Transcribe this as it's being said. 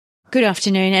Good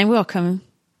afternoon and welcome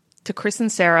to Chris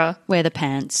and Sarah Wear the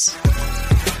Pants.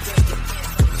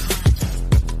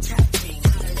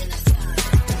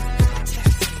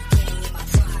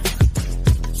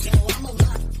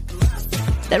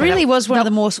 That really was one of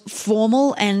the more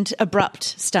formal and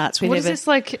abrupt starts we've What ever... is this,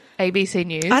 like ABC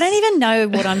News? I don't even know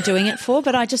what I'm doing it for,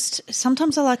 but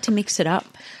sometimes I like to mix it up.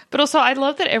 But also, I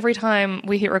love that every time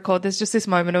we hit record, there's just this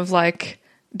moment of like,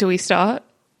 do we start?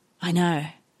 I know.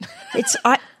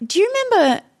 Do you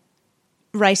remember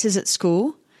races at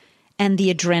school and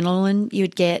the adrenaline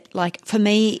you'd get? Like, for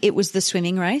me, it was the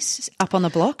swimming race up on the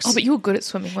blocks. Oh, but you were good at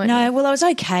swimming, weren't you? No, well, I was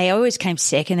okay. I always came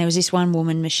second. There was this one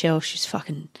woman, Michelle, she was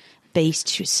fucking beast.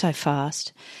 She was so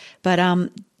fast. But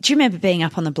do you remember being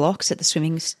up on the blocks at the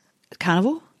swimming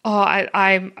carnival? Oh,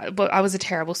 I was a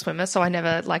terrible swimmer, so I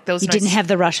never, like, there was didn't have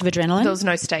the rush of adrenaline? There was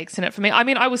no stakes in it for me. I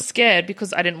mean, I was scared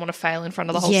because I didn't want to fail in front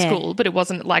of the whole school, but it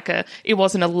wasn't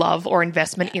a love or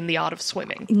investment in the art of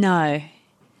swimming. No.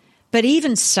 But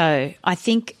even so, I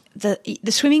think the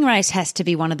swimming race has to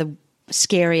be one of the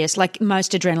scariest, like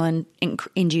most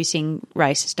adrenaline-inducing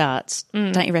race starts,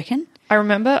 don't you reckon? I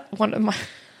remember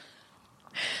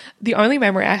the only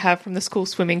memory I have from the school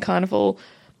swimming carnival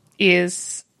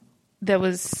is there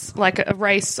was like a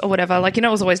race or whatever. Like, you know,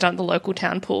 it was always done at the local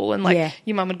town pool and like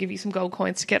your mum would give you some gold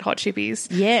coins to get hot chippies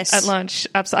at lunch.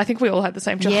 I think we all had the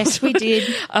same job. Yes, we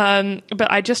did.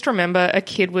 But I just remember a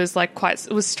kid was like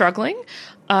was struggling.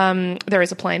 There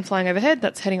is a plane flying overhead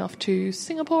that's heading off to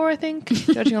Singapore, I think,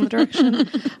 judging on the direction.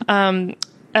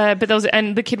 But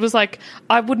the kid was like,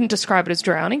 I wouldn't describe it as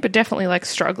drowning, but definitely like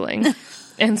struggling.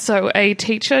 And so a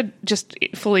teacher, just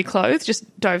fully clothed,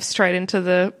 just dove straight into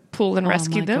the pool and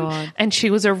rescued them. God. And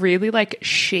she was a really like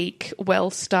chic,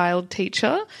 well-styled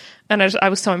teacher. And I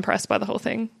was so impressed by the whole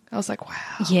thing. I was like,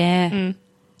 wow. Yeah.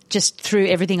 Just threw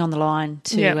everything on the line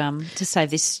to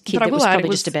save this kid that was probably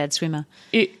just a bad swimmer.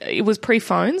 It was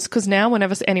pre-phones, because now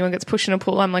whenever anyone gets pushed in a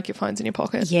pool, I'm like, your phone's in your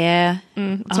pocket. Yeah.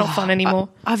 It's not fun anymore.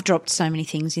 I've dropped so many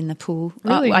things in the pool.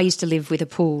 Really? I used to live with a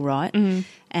pool, right?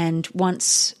 And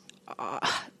once...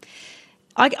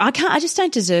 I just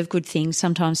don't deserve good things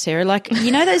sometimes, Sarah. Like,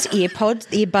 you know those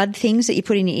earbud things that you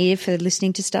put in your ear for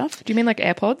listening to stuff? Do you mean like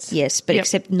AirPods? Yes, but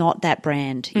except not that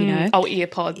brand, you know? Oh,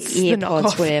 earpods.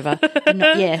 Earpods, whatever.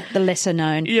 The lesser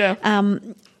known. Yeah.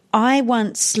 I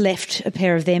once left a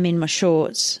pair of them in my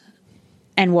shorts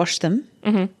and washed them.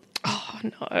 Mm-hmm. Oh,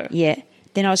 no. Yeah.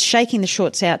 Then I was shaking the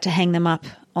shorts out to hang them up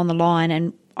on the line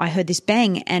and I heard this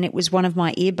bang and it was one of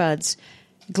my earbuds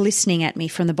glistening at me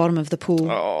from the bottom of the pool.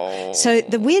 Oh. So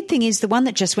the weird thing is the one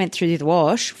that just went through the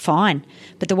wash, fine,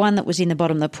 but the one that was in the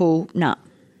bottom of the pool, nah.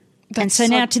 And so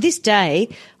now to this day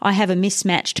I have a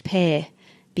mismatched pair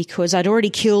because I'd already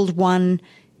killed one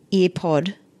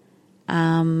earpod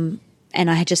and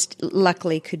I had just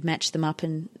luckily could match them up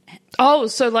and... Oh,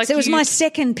 so like... So it was my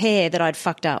second pair that I'd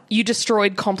fucked up. You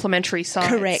destroyed complementary sides.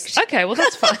 Correct. Okay, well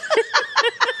that's fine.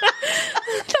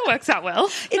 That works out well.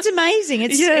 It's amazing.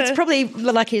 It's probably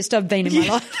the luckiest I've been in my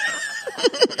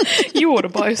life. You ought to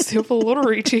buy yourself a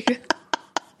lottery ticket.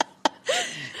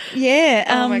 Yeah.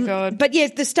 Oh, my God. But, yeah,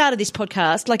 the start of this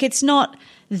podcast, like it's not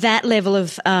that level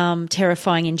of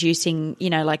terrifying inducing, you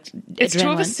know, like It's adrenaline. two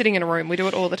of us sitting in a room. We do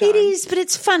it all the time. It is, but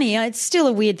it's funny. It's still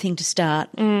a weird thing to start.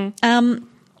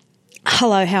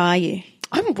 Hello, how are you?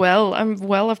 I'm well.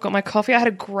 I've got my coffee. I had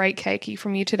a great keiki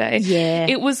from you today. Yeah.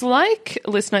 It was like,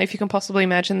 listener, if you can possibly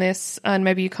imagine this, and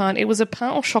maybe you can't, it was a pain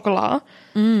au chocolat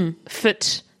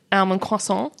fit almond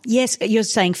croissant. Yes, you're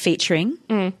saying featuring.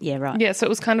 Yeah, right. Yeah, so it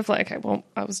was kind of like, okay, well,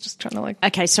 I was just trying to like...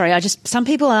 Okay, sorry. Some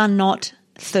people are not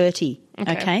 30,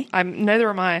 okay? Neither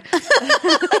am I.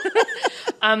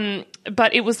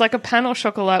 But it was like a pain au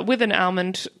chocolat with an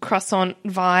almond croissant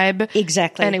vibe.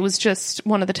 Exactly. And it was just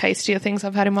one of the tastier things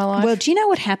I've had in my life. Well, do you know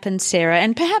what happened, Sarah?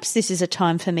 And perhaps this is a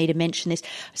time for me to mention this.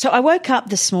 So I woke up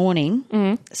this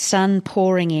morning, sun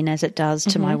pouring in as it does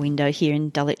to my window here in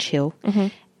Dulwich Hill,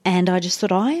 and I just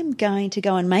thought I am going to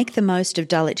go and make the most of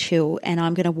Dulwich Hill and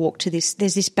I'm going to walk to this.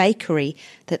 There's this bakery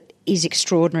that is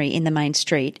extraordinary in the main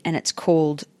street and it's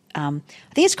called, I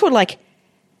think it's called like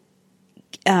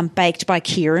Baked by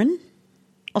Kieran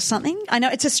or something. I know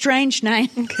it's a strange name.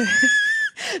 Okay.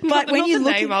 But when you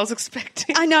look, name I was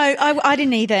expecting. I know I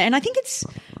didn't either, and I think it's.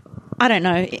 I don't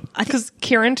know. Because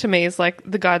Kieran to me is like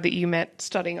the guy that you met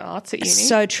studying arts at uni.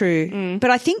 So true. But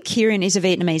I think Kieran is a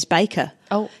Vietnamese baker.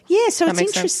 Oh. Yeah, so it's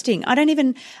interesting. Sense. I don't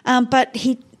even but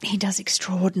he does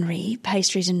extraordinary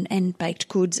pastries and baked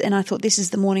goods, and I thought this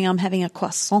is the morning I'm having a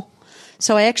croissant.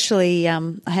 So I actually I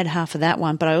had half of that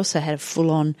one, but I also had a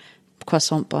full-on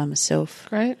croissant by myself.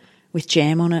 Great. With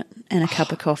jam on it and a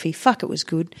cup of coffee. Fuck, it was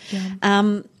good.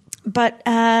 Yeah. But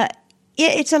Yeah,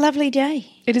 it's a lovely day.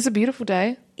 It is a beautiful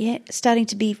day. Yeah, starting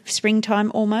to be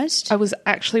springtime almost. I was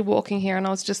actually walking here and I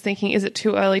was just thinking, is it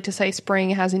too early to say spring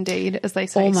has indeed, as they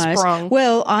say, Almost. sprung?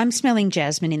 Well, I'm smelling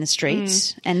jasmine in the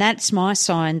streets, and that's my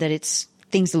sign that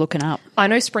things are looking up. I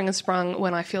know spring has sprung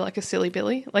when I feel like a silly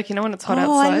Billy. Like, you know when it's hot Oh,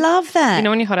 outside? I love that. You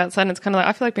know when you're hot outside and it's kind of like,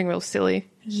 I feel like being real silly.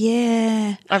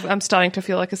 Yeah. I'm starting to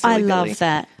feel like a silly I Billy. love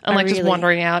that. I'm like just really-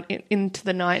 wandering out into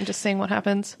the night and just seeing what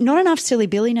happens. Not enough silly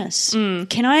billiness.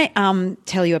 Can I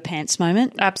tell you a pants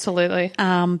moment? Absolutely.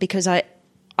 Because I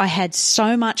had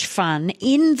so much fun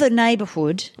in the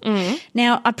neighbourhood.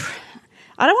 Now, I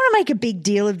don't want to make a big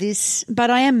deal of this, but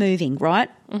I am moving, right?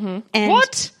 And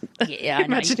What? Yeah, I know.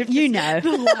 Imagine if You this-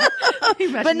 know.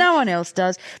 But no one else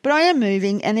does. But I am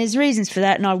moving, and there's reasons for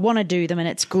that, and I want to do them, and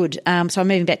it's good. So I'm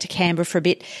moving back to Canberra for a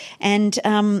bit. And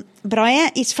but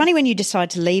it's funny when you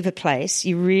decide to leave a place,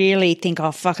 you really think,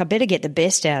 oh, fuck, I better get the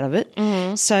best out of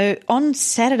it. So on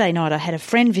Saturday night, I had a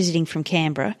friend visiting from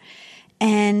Canberra,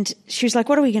 and she was like,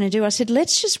 what are we going to do? I said,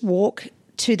 let's just walk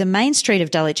to the main street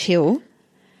of Dulwich Hill.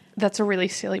 That's a really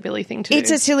silly Billy thing to do.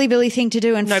 It's a silly Billy thing to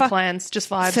do. And No plans, just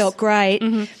vibes. Felt great.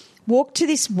 Walked to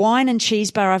this wine and cheese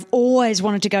bar I've always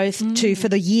wanted to go to for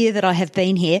the year that I have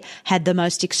been here. Had the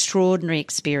most extraordinary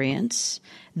experience.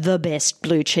 The best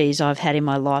blue cheese I've had in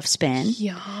my lifespan.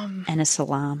 Yum. And a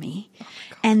salami.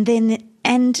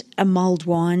 And a mulled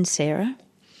wine, Sarah.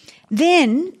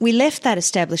 Then we left that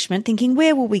establishment thinking,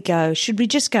 where will we go? Should we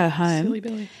just go home? Silly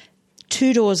Billy.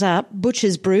 2 doors up,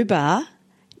 Butcher's Brew Bar.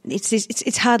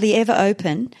 It's hardly ever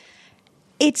open.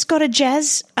 It's got a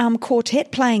jazz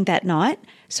quartet playing that night.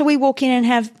 So we walk in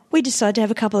and we decide to have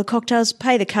a couple of cocktails,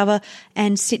 pay the cover,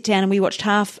 and sit down, and we watched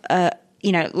half,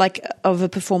 of a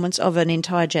performance of an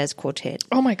entire jazz quartet.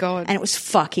 Oh, my God. And it was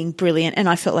fucking brilliant, and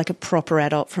I felt like a proper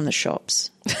adult from the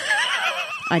shops.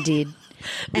 I did.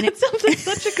 And it sounds like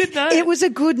such a good night. It was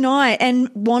a good night, and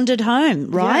wandered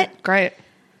home, right? Yeah, great.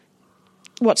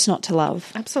 What's not to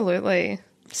love? Absolutely.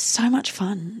 So much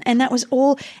fun. And that was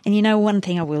all. And you know, one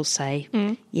thing I will say,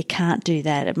 you can't do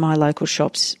that at my local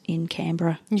shops in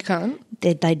Canberra. You can't?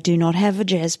 They do not have a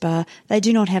jazz bar. They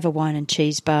do not have a wine and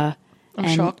cheese bar.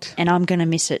 I'm shocked. And I'm going to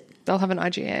miss it. They'll have an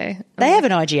IGA. They have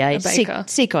an IGA. A baker.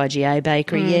 Sick IGA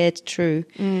bakery. Yeah, it's true.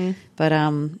 But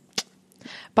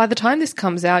by the time this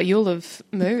comes out, you'll have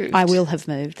moved. I will have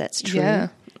moved. That's true. Yeah.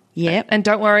 Yeah. And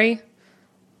don't worry.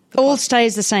 All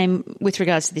stays the same with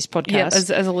regards to this podcast. Yeah, as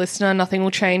a listener, nothing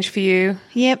will change for you.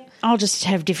 Yep, I'll just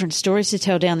have different stories to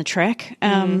tell down the track.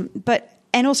 And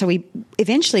also we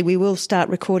will start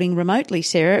recording remotely,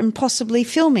 Sarah, and possibly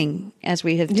filming, as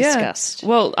we have discussed.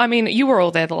 Well, I mean, you were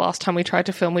all there the last time we tried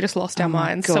to film. We just lost our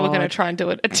minds, so we're going to try and do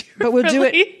it differently. But we'll do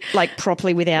it like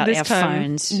properly without This our time.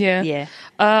 phones. Yeah. Yeah.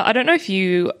 I don't know if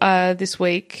you this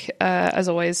week, as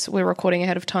always, we're recording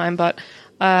ahead of time, but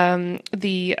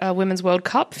the Women's World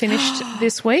Cup finished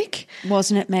this week.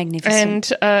 Wasn't it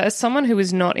magnificent? And as someone who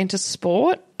is not into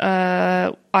sport,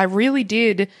 I really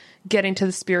did get into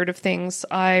the spirit of things.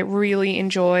 I really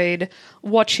enjoyed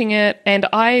watching it, and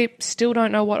I still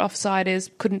don't know what offside is.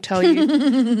 Couldn't tell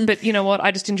you. But you know what?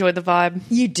 I just enjoyed the vibe.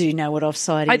 You do know what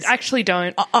offside is. I actually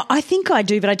don't. I think I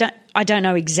do, but I don't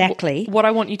know exactly. What I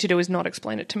want you to do is not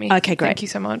explain it to me. Okay, great. Thank you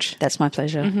so much. That's my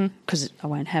pleasure, because I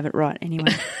won't have it right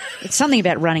anyway. It's something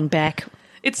about running back.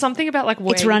 It's something about like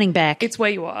where It's running back. It's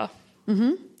where you are.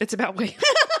 Mm-hmm. It's about where.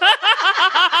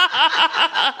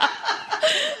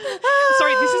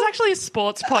 Sorry, this is actually a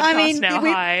sports podcast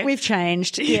now. We've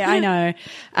changed. Yeah, I know.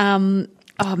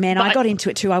 Oh man, I got into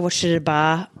it too. I watched it at a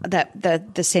bar,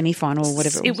 the semi-final or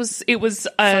whatever it was. It was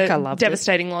I a loved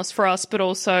devastating loss for us, but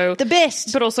also The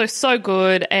best. but also so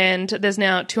good. And there's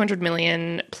now 200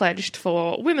 million pledged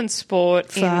for women's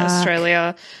sport in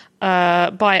Australia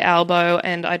by Albo,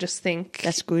 and I just think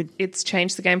That's good. It's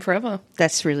changed the game forever.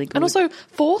 That's really good. And also,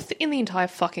 fourth in the entire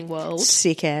fucking world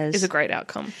sick as is a great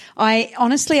outcome. I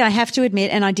have to admit,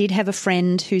 and I did have a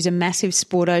friend who's a massive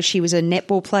sporto. She was a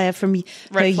netball player from her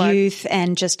Red flag. youth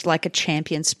and just like a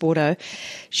champion sporto.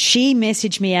 She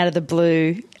messaged me out of the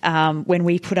blue when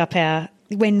we put up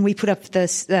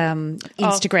this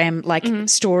Instagram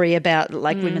story about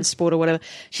like women's sport or whatever.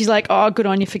 She's like, "Oh, good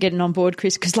on you for getting on board,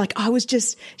 Chris." Because like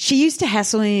she used to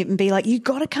hassle me and be like, "You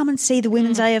got to come and see the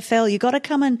women's AFL. You got to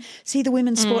come and see the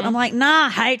women's sport." I'm like, "Nah,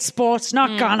 hate sports,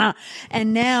 not gonna."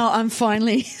 And now I'm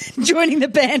finally joining the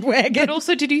bandwagon. But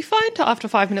also, did you find after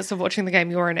 5 minutes of watching the game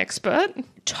you were an expert?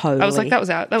 Totally. I was like, that was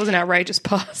an outrageous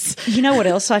pass. You know what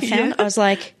else I found? Yeah. I was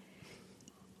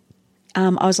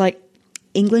like,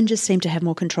 England just seemed to have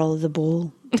more control of the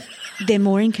ball They're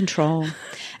more in control.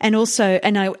 And also,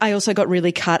 I also got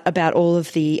really cut about all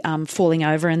of the falling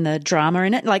over and the drama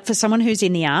in it. Like, for someone who's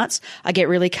in the arts, I get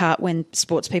really cut when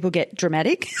sports people get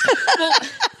dramatic. Well,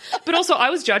 but also I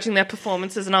was judging their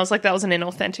performances and I was like, that was an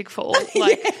inauthentic fall.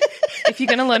 Like, if you're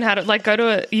going to learn how to, like,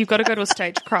 you've got to go to a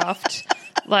stagecraft.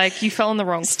 Like, you fell on the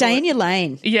wrong Stay foot. in your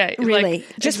lane. Yeah. Really. Like,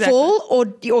 Just exactly. fall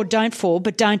or don't fall,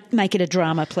 but don't make it a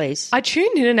drama, please. I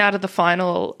tuned in and out of the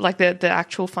final, like the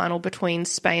actual final between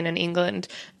Spain and England.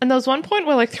 And there was one point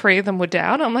where like 3 of them were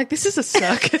down. I'm like, this is a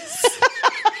circus.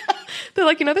 They're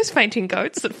like, those fainting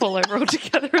goats that fall over all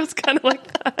together. It was kind of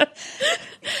like that.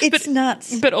 It's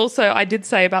nuts. But also, I did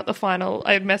say about the final,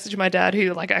 I messaged my dad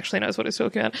who like actually knows what he's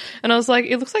talking about. And I was like,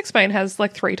 it looks like Spain has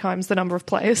like 3 times the number of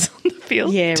players on the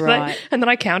field. Yeah, today. right. And then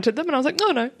I counted them and I was like,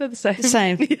 no, they're the same.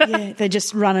 Same. Yeah. They're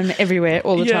just running everywhere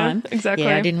all the time. Exactly.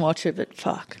 Yeah, I didn't watch it, but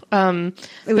fuck.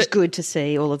 It was good to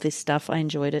see all of this stuff. I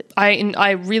enjoyed it.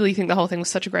 I really think the whole thing was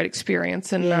such a great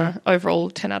experience and overall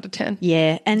 10 out of 10.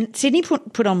 Yeah, and Sydney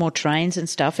put on more trains and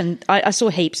stuff, and I saw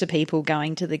heaps of people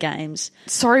going to the games.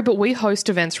 Sorry, but we host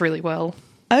events really well.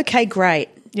 Okay, great.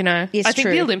 Yes, I think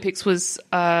true. the Olympics was,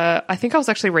 I think I was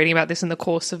actually reading about this in the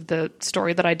course of the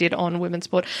story that I did on women's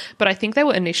sport, but I think they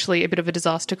were initially a bit of a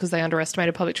disaster because they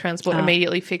underestimated public transport and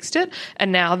immediately fixed it.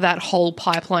 And now that whole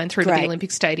pipeline through to the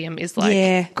Olympic Stadium is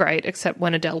like great, except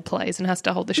when Adele plays and has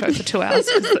to hold the show for 2 hours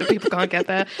because people can't get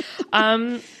there.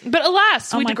 But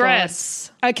alas, we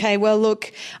digress. God. Okay, well,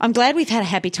 look, I'm glad we've had a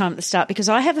happy time at the start because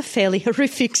I have a fairly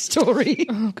horrific story.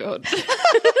 Oh, God.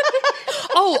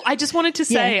 Oh, I just wanted to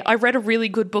say I read a really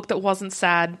good book that wasn't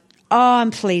sad. Oh,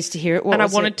 I'm pleased to hear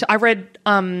it. I read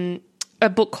a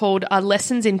book called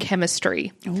Lessons in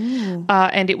Chemistry.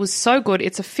 And it was so good.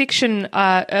 It's a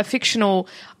fictional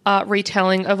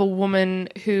retelling of a woman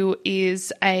who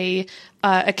is a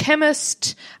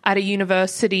chemist at a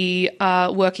university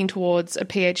working towards a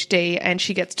PhD, and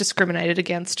she gets discriminated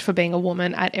against for being a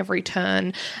woman at every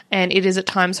turn. And it is at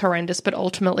times horrendous, but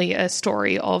ultimately a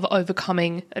story of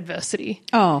overcoming adversity.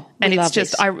 Oh, and love it's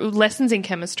just this. Lessons in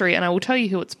Chemistry, and I will tell you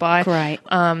who it's by. Great.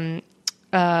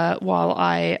 While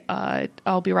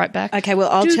I'll be right back. Okay,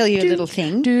 well, I'll tell you a little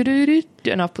thing.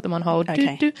 And I've put them on hold.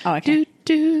 Okay. Oh, okay.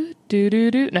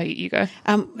 No, you go.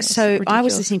 So I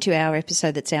was listening to our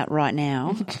episode that's out right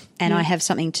now, and I have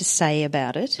something to say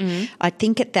about it. I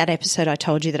think at that episode I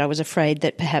told you that I was afraid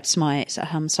that perhaps my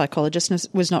psychologist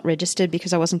was not registered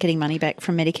because I wasn't getting money back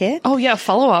from Medicare. Oh, yeah,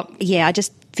 follow-up. Yeah, I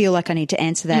just feel like I need to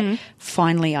answer that.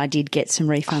 Finally, I did get some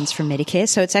refunds from Medicare.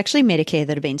 So it's actually Medicare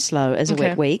that have been slow as a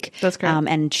wet week. That's great.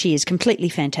 And she is completely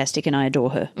fantastic and I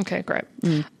adore her. Okay, great.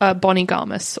 Bonnie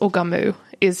Garmus, or Gamu,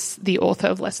 is the author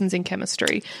of Lessons in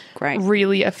Chemistry. Great.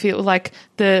 Really, I feel like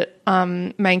the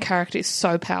main character is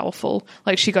so powerful.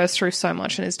 Like, she goes through so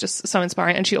much and is just so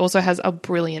inspiring. And she also has a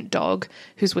brilliant dog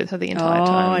who's with her the entire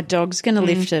time. Oh, a dog's going to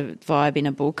lift a vibe in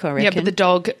a book, I reckon. Yeah, but the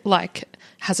dog, like,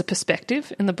 has a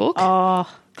perspective in the book. Oh,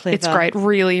 clever. It's great.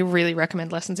 Really, really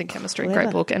recommend Lessons in Chemistry. Clever.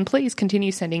 Great book. And please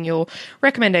continue sending your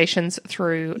recommendations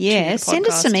through to the send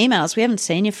us podcast. some emails. We haven't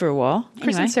seen you for a while.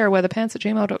 Chris and Sarah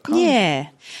weatherpants@gmail.com. Yeah.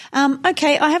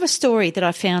 Okay, I have a story that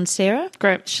I found, Sarah.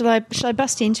 Great. Shall I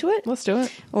bust into it? Let's do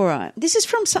it. All right. This is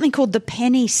from something called the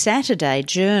Penny Saturday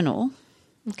Journal,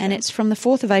 and it's from the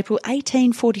 4th of April,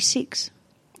 1846.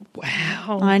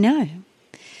 Wow. I know.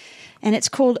 And it's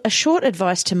called A Short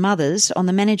Advice to Mothers on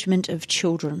the Management of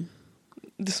Children.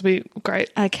 This will be great.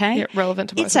 Okay. Yeah, relevant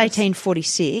to both It's of us.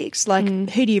 1846. Like,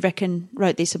 who do you reckon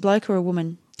wrote this, a bloke or a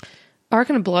woman? I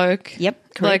reckon a bloke.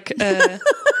 Yep, correct. Like,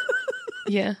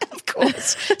 yeah. Of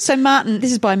course. So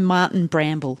this is by Martin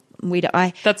Bramble.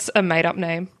 That's a made-up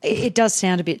name. It does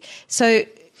sound a bit. So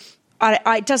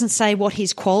it doesn't say what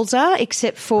his quals are,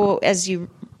 except for, as you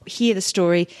hear the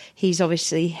story, he's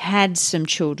obviously had some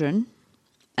children.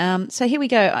 So here we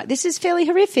go. This is fairly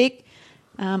horrific.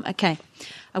 Okay.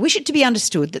 I wish it to be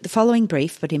understood that the following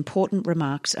brief but important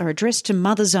remarks are addressed to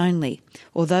mothers only,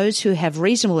 or those who have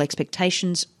reasonable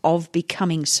expectations of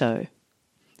becoming so.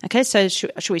 Okay, so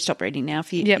should we stop reading now?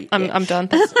 Yep, I'm done.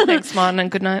 Thanks, Martin,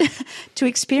 and good night. To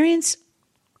experience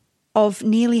of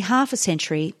nearly half a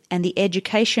century and the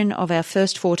education of our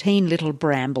first 14 little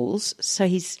brambles. So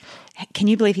can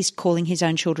you believe he's calling his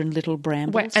own children little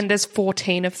brambles? Wait, and there's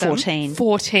 14 of them? 14.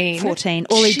 14.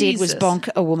 All he did was bonk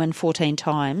a woman 14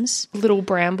 times. Little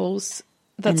brambles.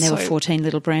 And there were 14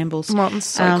 little brambles. Martin's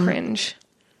so cringe.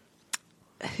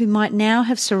 Who might now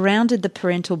have surrounded the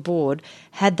parental board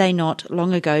had they not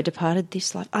long ago departed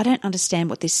this life. I don't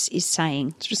understand what this is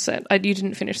saying. It's just sad. You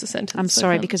didn't finish the sentence. I'm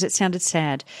sorry, because it sounded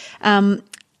sad.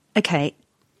 Okay.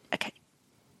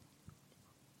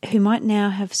 who might now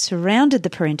have surrounded the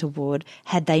parental board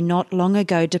had they not long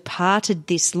ago departed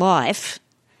this life.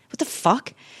 What the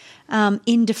fuck?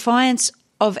 In defiance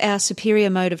of our superior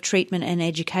mode of treatment and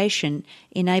education,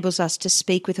 enables us to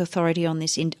speak with authority on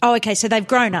this. Okay, so they've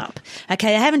grown up. Okay,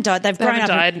 they haven't died. They've grown up,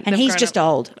 and he's just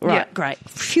old. Right, yeah. Great.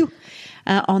 Phew.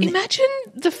 Imagine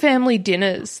the family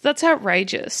dinners. That's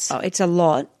outrageous. Oh, it's a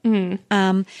lot.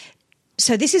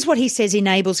 So this is what he says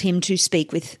enables him to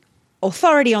speak with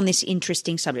authority on this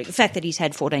interesting subject. The fact that he's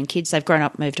had 14 kids, they've grown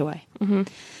up, moved away. Mm-hmm.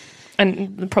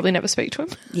 And probably never speak to him.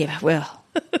 Yeah, well,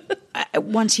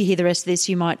 once you hear the rest of this,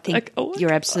 you might think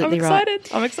you're absolutely right.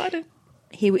 I'm excited.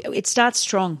 It starts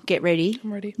strong. Get ready.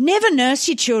 I'm ready. Never nurse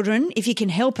your children if you can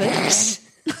help it.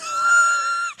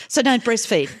 So don't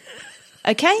breastfeed.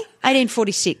 Okay?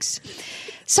 1846.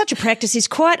 Such a practice is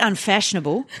quite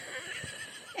unfashionable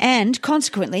and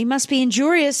consequently must be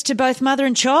injurious to both mother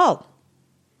and child.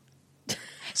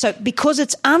 So because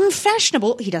it's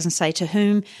unfashionable, he doesn't say to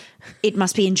whom, it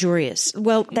must be injurious.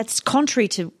 Well, that's contrary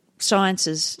to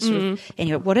science's sort of,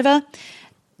 anyway, whatever.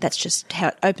 That's just how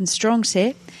it opens strong,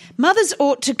 Sarah. Mothers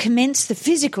ought to commence the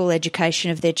physical education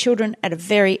of their children at a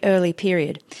very early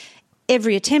period.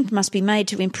 Every attempt must be made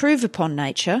to improve upon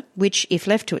nature, which, if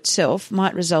left to itself,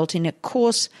 might result in a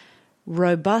coarse,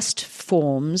 robust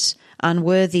forms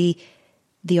unworthy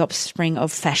the offspring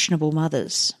of fashionable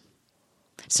mothers.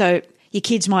 So your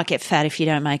kids might get fat if you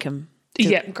don't make them.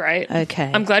 Yeah, great.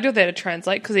 Okay. I'm glad you're there to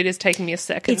translate because it is taking me a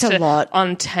second to lot.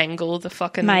 Untangle the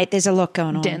fucking mate. There's a lot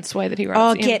going on. Dense way that he writes.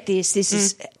 Oh, get this.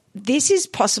 This is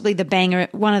possibly the banger.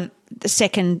 One of the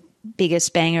second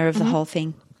biggest banger of the whole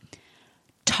thing.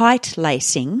 Tight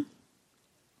lacing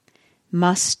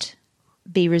must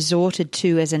be resorted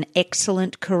to as an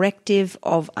excellent corrective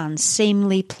of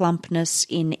unseemly plumpness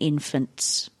in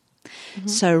infants.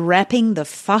 So wrapping the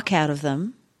fuck out of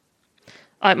them.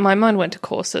 My mind went to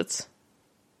corsets.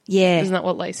 Yeah. Isn't that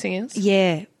what lacing is?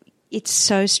 Yeah. It's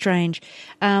so strange.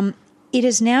 It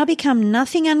has now become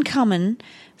nothing uncommon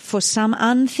for some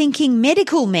unthinking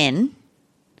medical men,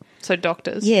 so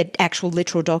doctors. Yeah, actual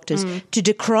literal doctors, to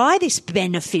decry this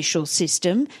beneficial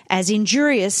system as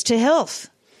injurious to health.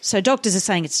 So doctors are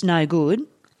saying it's no good.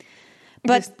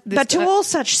 But to all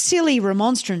such silly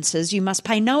remonstrances, you must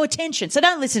pay no attention. So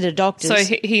don't listen to doctors.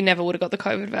 So he never would have got the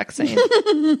COVID vaccine.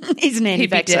 He's an anti-vaxxer. He'd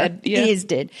be dead. Yeah. He is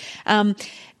dead.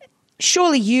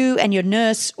 Surely you and your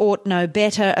nurse ought know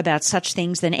better about such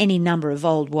things than any number of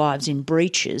old wives in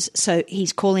breeches. So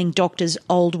he's calling doctors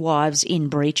old wives in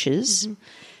breeches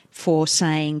for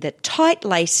saying that tight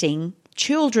lacing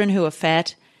children who are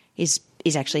fat is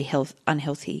actually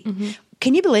unhealthy.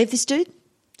 Can you believe this dude?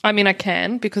 I mean, I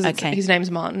can because his name's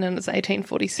Martin and it's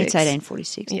 1846. It's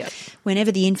 1846. Yeah.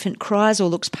 Whenever the infant cries or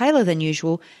looks paler than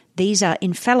usual, these are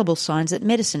infallible signs that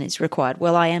medicine is required.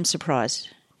 Well, I am surprised.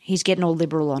 He's getting all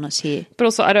liberal on us here. But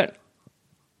also,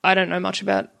 I don't know much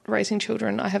about raising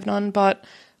children. I have none, but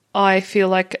I feel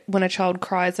like when a child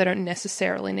cries, they don't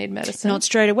necessarily need medicine. Not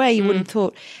straight away, you wouldn't have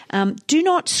thought. Do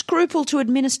not scruple to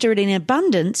administer it in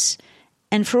abundance,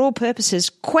 and for all purposes,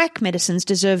 quack medicines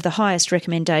deserve the highest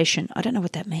recommendation. I don't know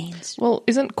what that means. Well,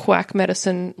 isn't quack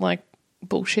medicine like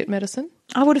bullshit medicine?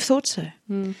 I would have thought so.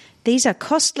 These are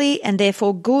costly and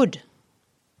therefore good.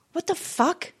 What the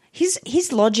fuck?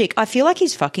 His logic, I feel like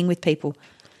he's fucking with people.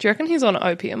 Do you reckon he's on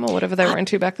opium or whatever they were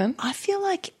into back then? I feel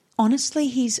like, honestly,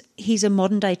 he's a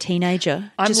modern-day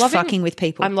teenager fucking with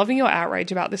people. I'm loving your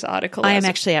outrage about this article. I am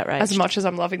actually outraged. As much as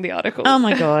I'm loving the article. Oh,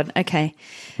 my God. Okay.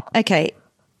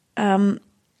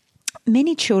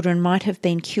 Many children might have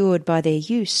been cured by their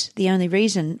use. The only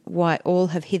reason why all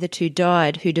have hitherto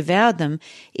died who devoured them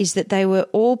is that they were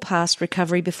all past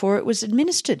recovery before it was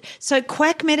administered. So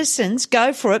quack medicines,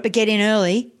 go for it, but get in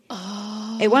early.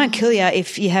 Oh. It won't kill you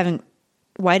if you haven't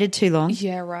waited too long.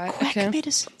 Yeah, right. Quack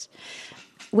medicines.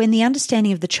 When the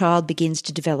understanding of the child begins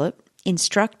to develop,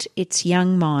 instruct its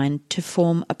young mind to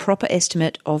form a proper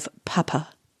estimate of papa.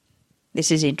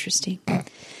 This is interesting.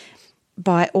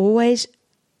 By always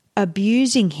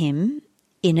abusing him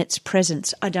in its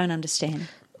presence. I don't understand.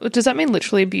 Does that mean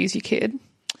literally abuse your kid?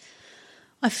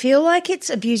 I feel like it's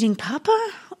abusing papa.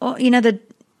 Or,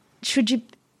 should you...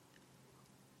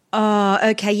 Oh,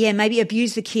 okay, yeah, maybe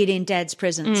abuse the kid in dad's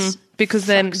presence. Because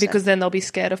then they'll be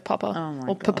scared of papa. Oh my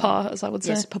or God. papa, as I would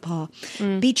say. Yes, papa.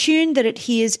 Be tuned that it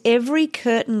hears every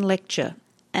curtain lecture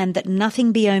and that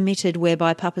nothing be omitted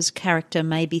whereby papa's character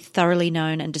may be thoroughly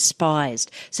known and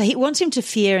despised. So he wants him to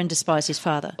fear and despise his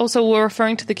father. Also, we're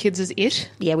referring to the kids as it.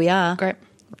 Yeah, we are. Great.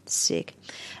 Sick.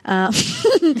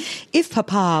 If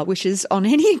papa wishes on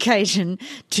any occasion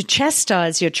to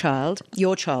chastise your child,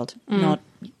 not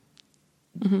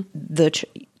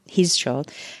his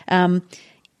child,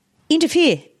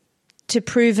 interfere to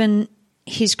proven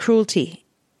his cruelty.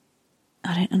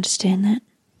 I don't understand that.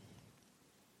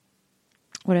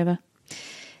 Whatever.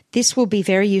 This will be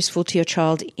very useful to your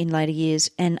child in later years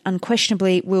and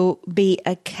unquestionably will be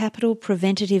a capital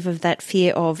preventative of that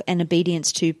fear of and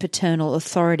obedience to paternal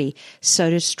authority, so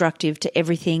destructive to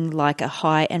everything like a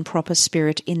high and proper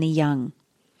spirit in the young.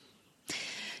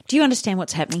 Do you understand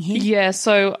what's happening here? Yeah,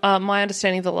 so my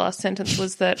understanding of the last sentence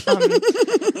was that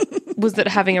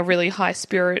having a really high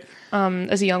spirit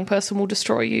as a young person will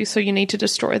destroy you, so you need to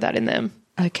destroy that in them.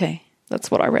 Okay. That's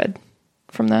what I read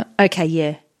from that. Okay,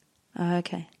 yeah.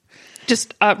 Okay.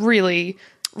 Just really,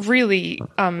 really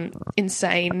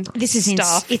insane This is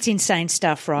stuff. It's insane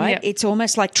stuff, right? Yeah. It's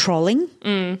almost like trolling.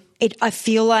 I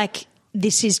feel like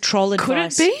this is troll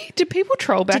advice. Could it be? Did people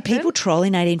troll back Did people troll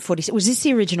in 1846? Was this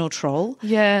the original troll?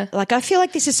 Yeah. Like, I feel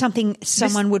like this is something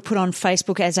someone would put on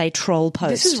Facebook as a troll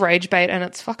post. This is rage bait and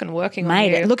it's fucking working on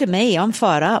Mate, you. look at me. I'm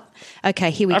fired up.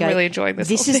 Okay, here we go. I'm really enjoying this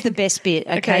This whole is thing. the best bit.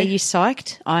 Okay, Okay. you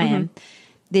psyched? I am.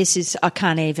 This is, I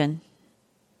can't even.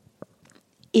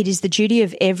 It is the duty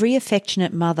of every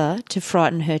affectionate mother to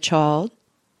frighten her child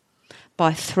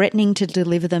by threatening to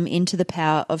deliver them into the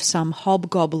power of some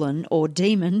hobgoblin or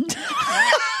demon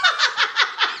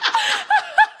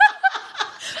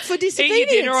for Eat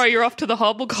disobedience. your dinner or you're off to the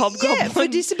hobgoblin. Yeah, for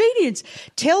disobedience.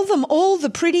 Tell them all the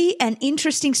pretty and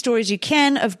interesting stories you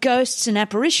can of ghosts and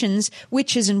apparitions,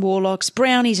 witches and warlocks,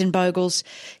 brownies and bogles,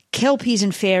 kelpies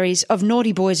and fairies, of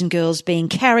naughty boys and girls being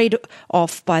carried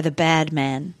off by the bad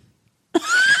man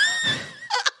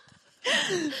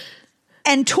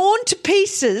and torn to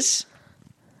pieces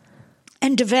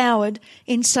and devoured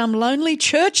in some lonely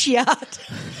churchyard.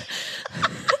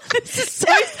 It's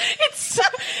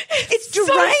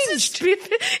deranged.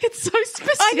 It's so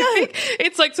specific. I know.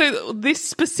 It's like, so this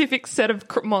specific set of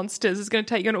monsters is going to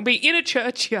take you and it'll be in a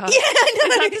churchyard. Yeah, I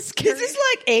know. And This is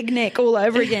like egg neck all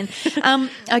over again.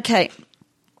 Okay.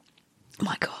 Oh,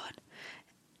 my God.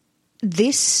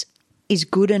 This is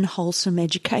good and wholesome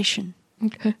education.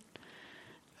 Okay.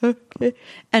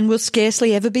 And will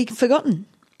scarcely ever be forgotten.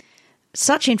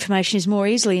 Such information is more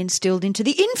easily instilled into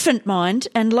the infant mind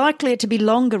and likelier to be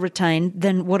longer retained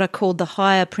than what are called the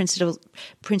higher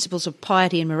principles of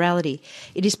piety and morality.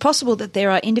 It is possible that there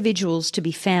are individuals to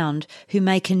be found who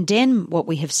may condemn what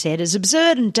we have said as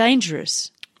absurd and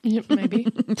dangerous. Yep, maybe.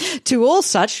 To all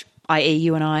such, i.e.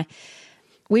 you and I,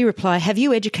 we reply, have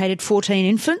you educated 14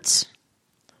 infants?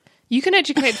 You can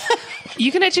educate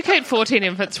 14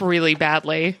 infants really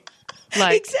badly.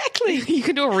 Like, Exactly. you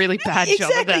can do a really bad job of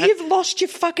Exactly. that. You've lost your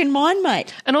fucking mind,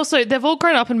 mate. And also, they've all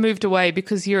grown up and moved away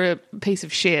because you're a piece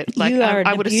of shit. Like, You are an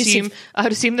I would abusive-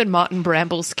 assume that Martin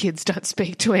Bramble's kids don't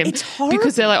speak to him. It's horrible.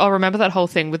 Because they're like, oh, remember that whole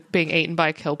thing with being eaten by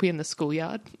a kelpie in the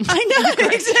schoolyard? I know,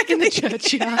 exactly. In the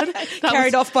churchyard.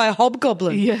 Carried off by a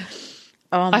hobgoblin. Yeah.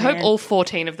 Oh, I hope man. all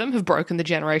 14 of them have broken the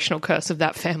generational curse of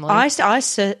that family. I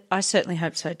certainly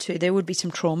hope so too. There would be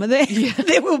some trauma there. Yeah.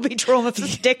 There will be trauma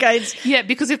for decades. Yeah,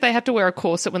 because if they had to wear a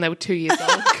corset when they were 2 years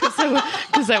old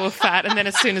because they were fat, and then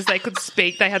as soon as they could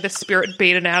speak, they had their spirit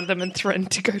beaten out of them and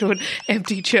threatened to go to an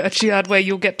empty churchyard where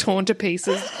you'll get torn to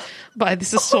pieces by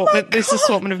this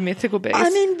assortment of mythical beasts. I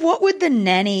mean, what would the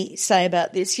nanny say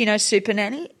about this? You know, super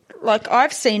nanny? Like,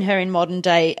 I've seen her in modern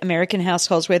day American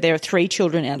households where there are 3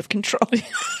 children out of control.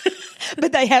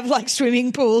 But they have like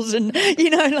swimming pools and,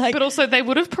 you know, like. But also, they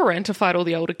would have parentified all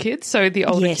the older kids, so the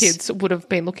older Yes. kids would have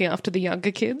been looking after the younger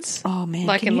kids. Oh, man.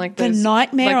 like can in you- like the those,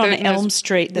 nightmare like on those Elm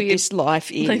Street that weird- this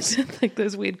life is. like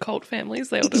those weird cult families.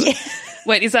 They all do. Yeah.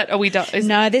 Wait, is that? Are we done?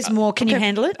 No, there's more. Can you okay.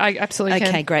 handle it? I absolutely can.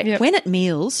 Okay, great. Yep. When at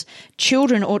meals,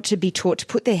 children ought to be taught to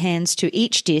put their hands to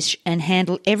each dish and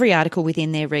handle every article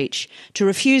within their reach. To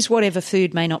refuse whatever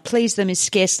food may not please them is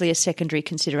scarcely a secondary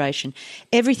consideration.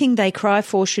 Everything they cry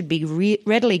for should be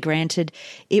readily granted.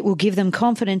 It will give them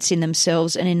confidence in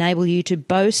themselves and enable you to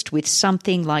boast with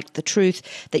something like the truth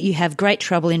that you have great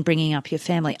trouble in bringing up your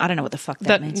family. I don't know what the fuck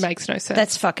that means. That makes no sense.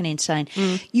 That's fucking insane.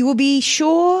 You will be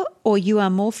sure, or you are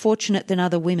more fortunate than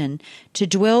other women, to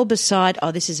dwell beside,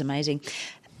 oh, this is amazing,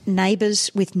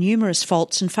 neighbours with numerous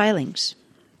faults and failings.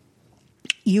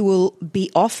 You will be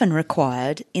often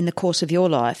required in the course of your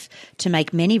life to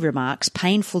make many remarks,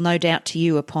 painful no doubt to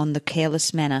you, upon the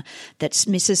careless manner that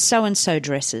Mrs. So-and-so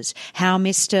dresses, how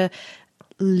Mr.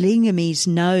 Lingamy's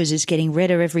nose is getting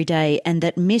redder every day, and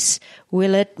that Miss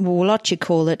what you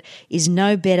call it, is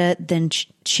no better than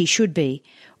she should be.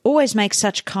 Always make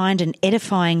such kind and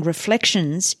edifying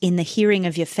reflections in the hearing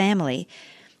of your family.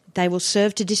 They will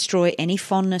serve to destroy any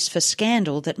fondness for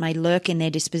scandal that may lurk in their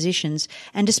dispositions,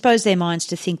 and dispose their minds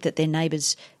to think that their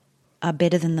neighbours are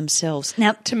better than themselves.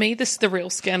 Now, To me, the real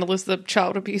scandal is the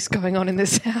child abuse going on in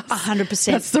this house. 100%.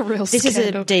 That's the real This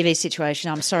scandal. is a DV situation.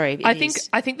 I'm sorry. I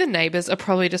think the neighbours are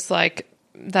probably just like,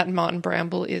 that Martin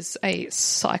Bramble is a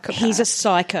psychopath. He's a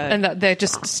psycho. And that they're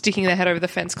just sticking their head over the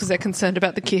fence because they're concerned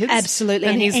about the kids. Absolutely.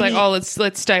 And, And he's like, he-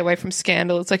 let's stay away from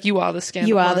scandal. It's like, you are the scandal.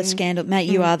 You are the one. scandal, mate.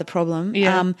 You are the problem.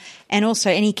 Yeah. And also,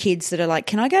 any kids that are like,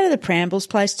 "Can I go to the Brambles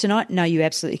place tonight?" No, you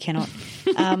absolutely cannot.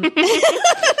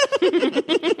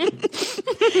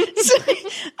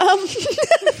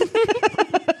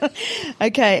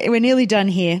 Okay, we're nearly done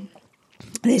here.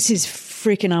 This is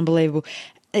freaking unbelievable.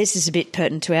 This is a bit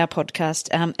pertinent to our podcast.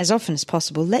 As often as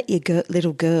possible, let your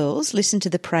little girls listen to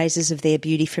the praises of their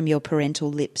beauty from your parental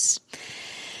lips.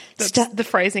 The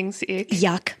phrasing's ick.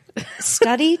 Yuck.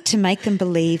 Study to make them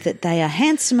believe that they are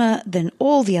handsomer than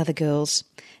all the other girls.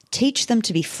 Teach them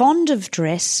to be fond of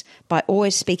dress by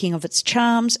always speaking of its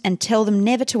charms, and tell them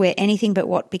never to wear anything but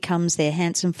what becomes their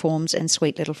handsome forms and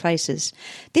sweet little faces.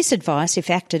 This advice, if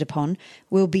acted upon,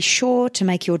 will be sure to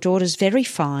make your daughters very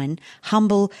fine,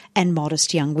 humble and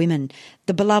modest young women,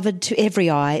 the beloved to every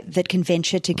eye that can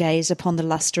venture to gaze upon the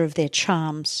lustre of their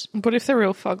charms. What if they're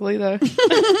real fugly,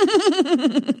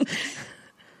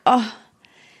 though?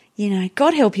 You know,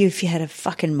 God help you if you had a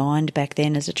fucking mind back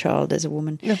then as a child, as a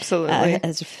woman. Absolutely.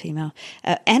 As a female.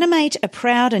 Animate a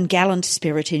proud and gallant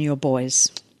spirit in your boys.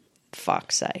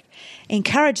 Fuck's sake.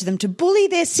 Encourage them to bully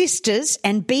their sisters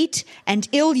and beat and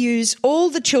ill-use all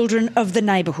the children of the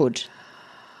neighbourhood.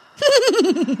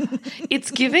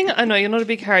 It's giving, I know you're not a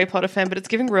big Harry Potter fan, but it's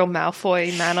giving real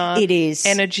Malfoy manner. It is.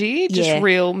 Energy, just Yeah.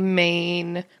 real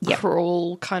mean, Yep.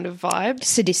 cruel kind of vibes.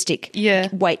 Sadistic. Yeah.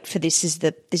 Wait for this is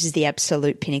the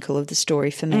absolute pinnacle of the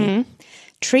story for me.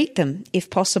 Treat them, if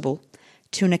possible,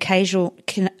 to an occasional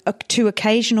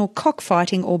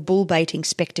cockfighting or bull baiting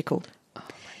spectacle.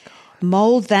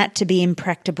 Mould that to be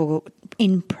impracticable.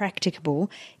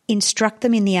 Instruct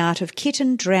them in the art of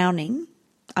kitten drowning.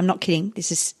 I'm not kidding,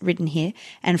 this is written here,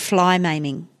 and fly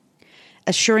maiming,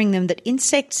 assuring them that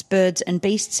insects, birds and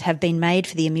beasts have been made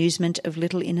for the amusement of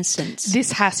little innocents.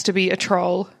 This has to be a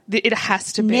troll. It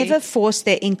has to be. Never force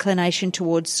their inclination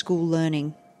towards school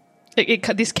learning.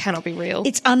 This cannot be real.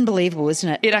 It's unbelievable, isn't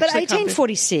it? It But actually can't be.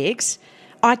 1846,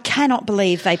 I cannot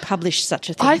believe they published such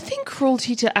a thing. I think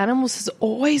cruelty to animals has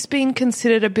always been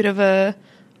considered a bit of a,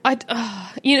 but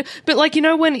like, you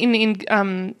know, when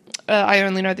I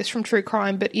only know this from true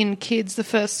crime, but in kids, the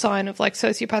first sign of like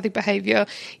sociopathic behaviour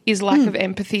is lack of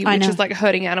empathy, I which know. is like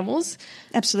hurting animals.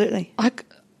 Absolutely. Like,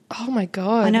 oh my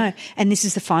God. I know. And this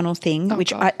is the final thing,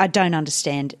 which God. I don't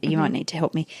understand. You might need to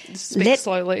help me. Speak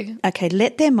slowly. Okay,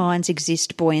 let their minds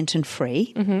exist buoyant and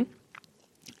free.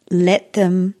 Let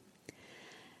them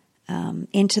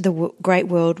enter the great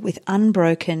world with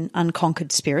unbroken,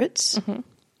 unconquered spirits.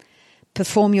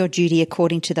 Perform your duty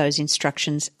according to those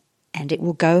instructions, and it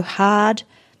will go hard.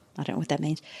 I don't know what that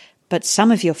means. But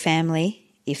some of your family,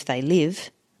 if they live,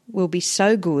 will be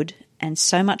so good and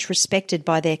so much respected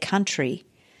by their country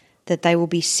that they will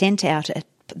be sent out at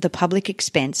the public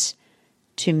expense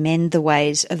to mend the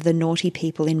ways of the naughty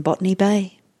people in Botany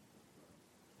Bay.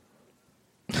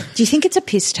 Do you think it's a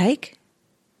piss take?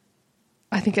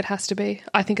 I think it has to be.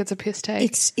 I think it's a piss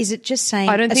take. Is it just saying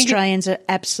I don't think Australians are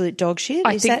absolute dog shit?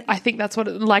 I think that's what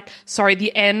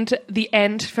the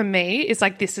end for me is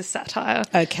like, this is satire.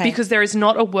 Okay. Because there is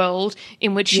not a world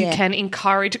in which you Yeah. can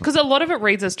encourage, because a lot of it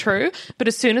reads as true, but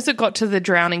as soon as it got to the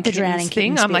drowning kittens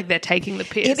thing, I'm bit. like, they're taking the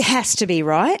piss. It has to be,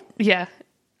 right? Yeah.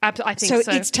 I think so.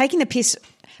 It's taking the piss,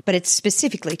 but it's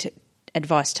specifically to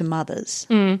advice to mothers.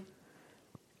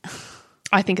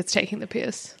 I think it's taking the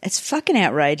piss. It's fucking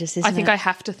outrageous, isn't it? I think I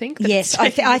have to think that Yes, it's I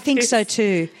taking the think piss. so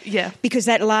too. Yeah. Because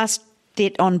that last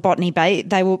bit on Botany Bay,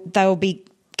 they will be,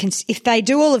 if they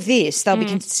do all of this, they'll be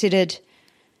considered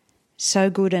so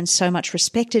good and so much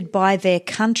respected by their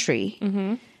country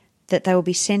that they will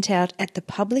be sent out at the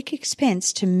public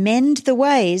expense to mend the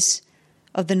ways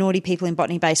of the naughty people in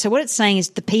Botany Bay. So what it's saying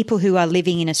is the people who are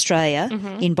living in Australia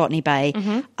in Botany Bay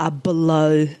are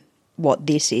below what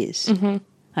this is.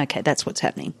 Okay, that's what's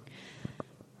happening.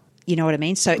 You know what I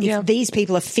mean? So if these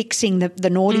people are fixing the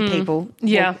naughty people,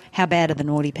 well, how bad are the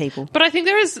naughty people? But I think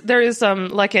there is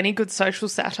like any good social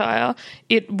satire,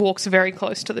 it walks very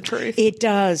close to the truth. It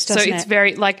does, doesn't so it's it?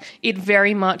 very like it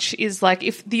very much is like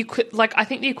if I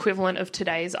think the equivalent of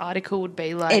today's article would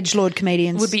be like Edgelord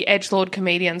comedians. would be edgelord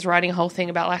comedians writing a whole thing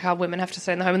about like how women have to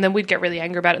stay in the home, and then we'd get really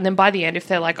angry about it. And then by the end, if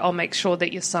they're like, "I'll make sure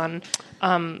that your son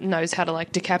knows how to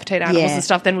like decapitate animals and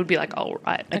stuff," then we'd be like, "Oh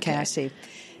right, Okay, I see.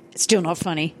 It's still not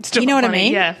funny. Still you know not what I funny,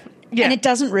 mean? yeah. Yeah. And it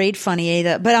doesn't read funny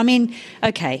either. But I mean,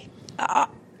 okay,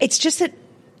 it's just that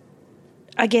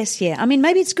I guess, yeah. I mean,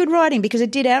 maybe it's good writing because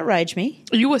it did outrage me.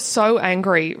 You were so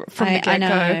angry from the I get-go.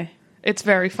 know. It's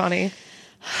very funny.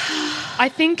 I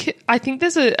think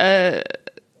there's a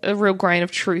real grain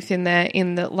of truth in there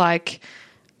in that, like,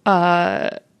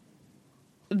 the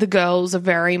girls are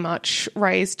very much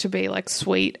raised to be, like,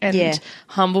 sweet and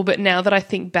humble. But now that I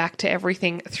think back to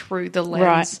everything through the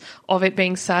lens of it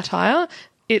being satire,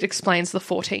 it explains the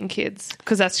 14 kids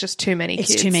because that's just too many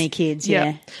kids. It's too many kids,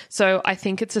 yeah. So I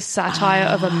think it's a satire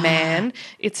of a man.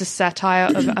 It's a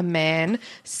satire of a man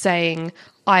saying,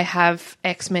 I have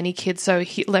X many kids, so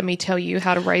let me tell you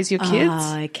how to raise your kids.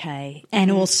 Oh, okay.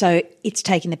 And also it's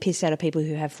taking the piss out of people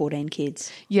who have 14 kids.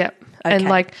 Yeah. Okay. And,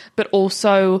 like, but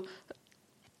also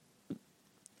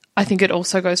I think it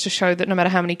also goes to show that no matter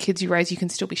how many kids you raise, you can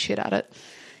still be shit at it.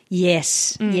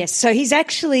 Yes, yes. So he's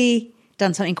actually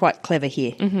done something quite clever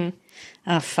here. Mm-hmm.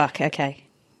 Oh, fuck, okay.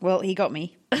 Well, he got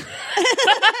me. Because,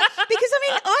 I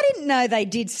mean, I didn't know they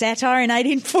did satire in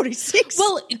 1846.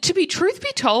 Well, truth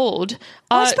be told,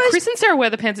 I suppose- Chris and Sarah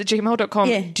Weatherpants@gmail.com,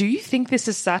 Yeah. do you think this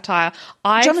is satire?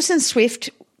 Jonathan Swift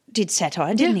did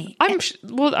satire, didn't he?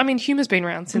 Well, I mean, humour's been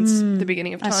around since the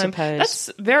beginning of time. I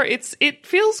suppose. It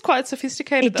feels quite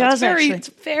sophisticated. It does, actually. It's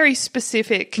very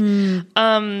specific.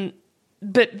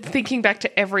 But thinking back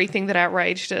to everything that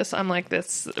outraged us, I'm like,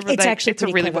 it's a pretty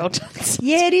really clever. well done.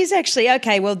 Yeah, it is actually.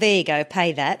 Okay, well, there you go.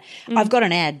 Pay that. I've got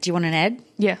an ad. Do you want an ad?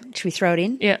 Yeah. Should we throw it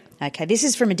in? Yeah. Okay, this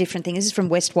is from a different thing. This is from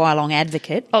West Wyalong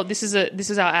Advocate. Oh, this is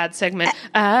our ad segment.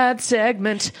 Ad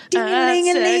segment. Ding-a-ling-a-ling.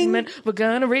 Ad segment. We're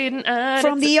gonna read an ad.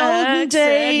 From It's the an olden ad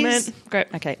days. segment. Great.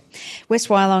 Okay. West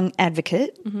Wyalong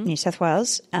Advocate, New South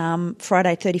Wales,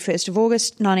 Friday, 31st of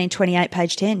August, 1928,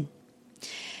 page 10.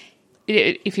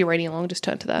 If you're reading along, just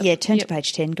turn to that. Yeah, turn to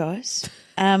page 10, guys.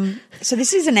 So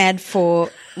this is an ad for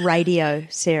radio,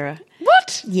 Sarah.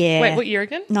 What? Yeah. Wait, what year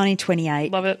again?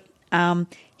 1928. Love it.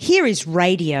 Here is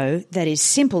radio that is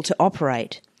simple to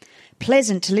operate,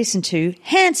 pleasant to listen to,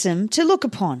 handsome to look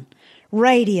upon.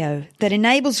 Radio that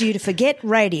enables you to forget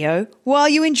radio while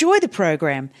you enjoy the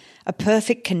program. A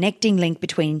perfect connecting link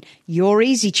between your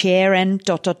easy chair and ...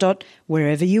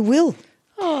 wherever you will.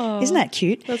 Oh, isn't that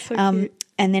cute? That's so cute.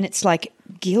 And then it's like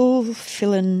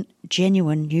Gilfillan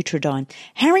Genuine Neutrodyne.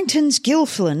 Harrington's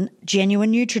Gilfillan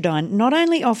Genuine Neutrodyne not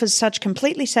only offers such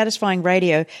completely satisfying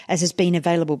radio as has been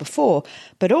available before,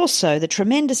 but also the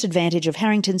tremendous advantage of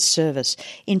Harrington's service.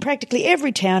 In practically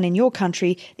every town in your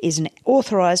country is an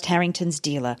authorised Harrington's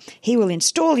dealer. He will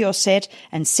install your set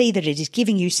and see that it is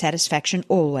giving you satisfaction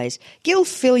always.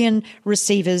 Gilfillan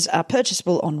receivers are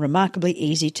purchasable on remarkably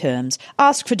easy terms.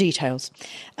 Ask for details.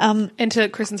 Enter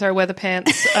Chris and Sarah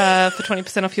Weatherpants for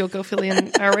 20% off your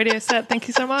Gilfillan radio set. Thank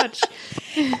you so much.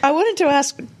 I wanted to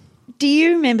ask, do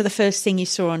you remember the first thing you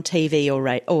saw on TV or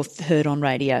heard on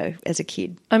radio as a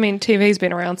kid? I mean, TV's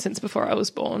been around since before I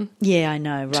was born. Yeah, I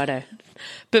know, righto.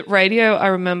 But radio, I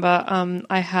remember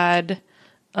I had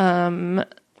a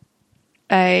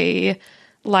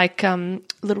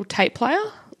little tape player,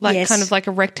 Yes. kind of like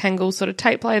a rectangle sort of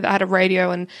tape player that had a radio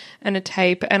and a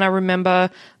tape. And I remember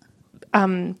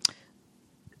a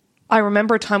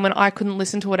time when I couldn't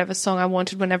listen to whatever song I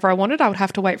wanted whenever I wanted. I would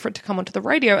have to wait for it to come onto the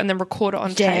radio and then record it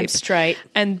on Damn tape. straight.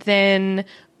 And then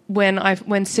when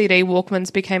CD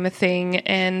Walkmans became a thing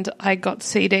and I got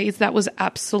CDs, that was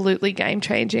absolutely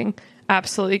game-changing.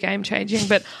 Absolutely game-changing.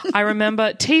 But I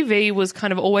remember TV was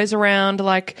kind of always around.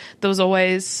 Like, there was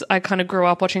always... I kind of grew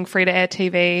up watching free-to-air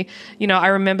TV. You know, I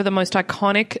remember the most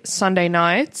iconic Sunday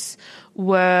nights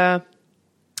were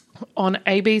on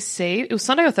ABC. It was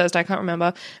Sunday or Thursday, I can't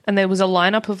remember. And there was a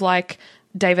lineup of, like,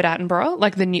 David Attenborough,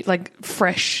 like the new, like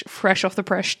fresh off the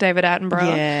press David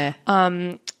Attenborough. Yeah.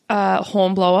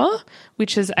 Hornblower,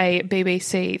 which is a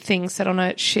BBC thing set on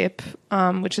a ship,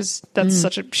 that's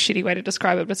such a shitty way to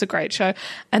describe it, but it's a great show.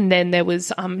 And then there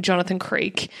was Jonathan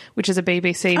Creek, which is a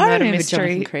BBC murder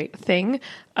mystery thing.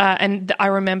 And I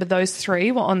remember those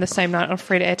three were on the same night on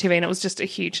free-to-air TV, and it was just a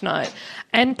huge night.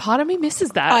 And part of me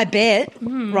misses that. I bet.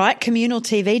 Right? Communal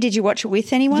TV. Did you watch it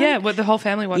with anyone? Yeah, well, the whole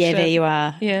family watched it. Yeah, there you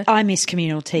are. Yeah. I miss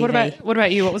communal TV. What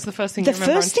about you? What was the first thing you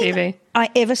remember on TV? The first thing I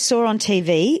ever saw on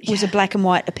TV was a black and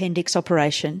white appendix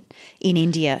operation in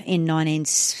India in I'm going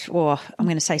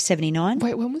to say 79.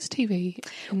 Wait, when was TV?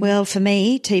 Well, for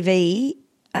me, TV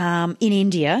in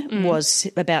India was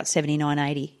about 79,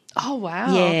 80. Oh,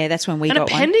 wow. Yeah, that's when we got An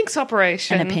appendix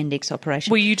operation? An appendix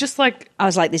operation. Were you just like... I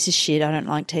was like, this is shit. I don't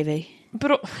like TV.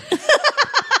 But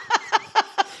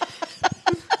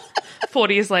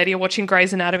 40 years later, you're watching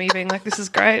Grey's Anatomy being like, this is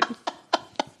great.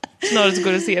 It's not as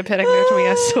good as the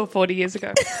appendectomy I saw 40 years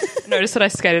ago. Notice that I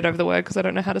skated over the word because I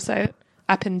don't know how to say it.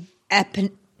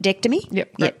 Appendectomy?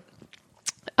 Yep. Great.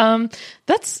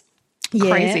 That's...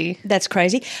 Yeah, crazy. That's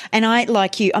crazy. And I,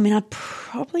 like you, I mean, I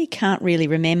probably can't really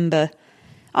remember.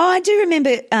 Oh, I do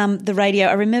remember the radio.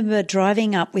 I remember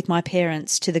driving up with my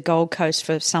parents to the Gold Coast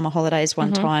for summer holidays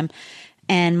one time,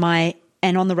 and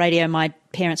on the radio my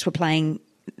parents were playing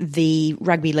the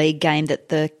rugby league game that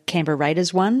the Canberra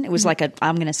Raiders won. It was like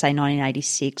I'm going to say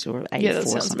 1986 or 84 Yeah, that or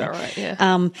sounds something. about right,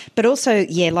 yeah. But also,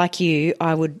 yeah, like you,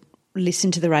 I would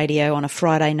listen to the radio on a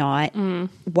Friday night,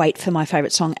 wait for my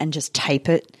favourite song and just tape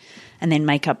it and then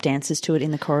make up dances to it in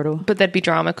the corridor. But there'd be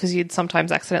drama because you'd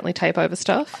sometimes accidentally tape over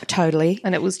stuff. Totally.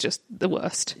 And it was just the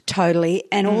worst. Totally.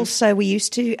 And also we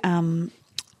used to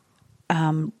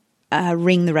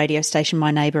ring the radio station,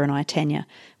 my neighbour and I, Tanya.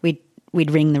 We'd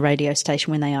ring the radio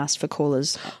station when they asked for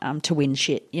callers to win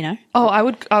shit, you know? Oh, I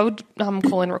would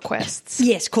call in requests.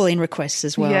 Yes, call in requests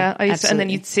as well. Yeah, I used to, and then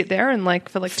Absolutely. you'd sit there and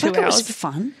for 2 Fuck, hours. it was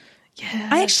fun. Yeah.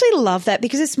 I actually love that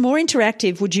because it's more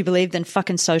interactive, would you believe, than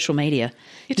fucking social media.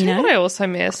 You know what I also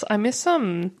miss? I miss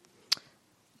I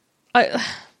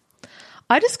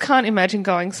just can't imagine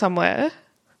going somewhere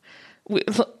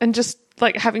and just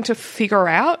having to figure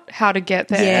out how to get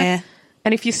there. Yeah.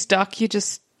 And if you're stuck, you're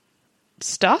just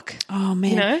stuck. Oh,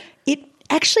 man. You know? It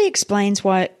actually explains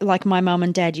why, my mum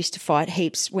and dad used to fight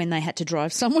heaps when they had to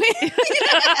drive somewhere.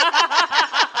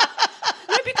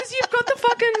 No, because you've got the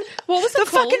fucking, what was it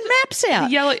The called? fucking maps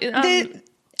out. Yellow,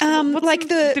 Like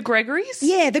the Gregory's?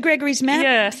 Yeah, the Gregory's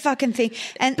map fucking thing.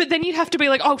 And But then you'd have to be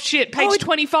like, oh shit, page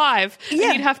 25. Yeah.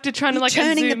 And you'd have to try to You're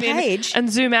turning zoom the in page. and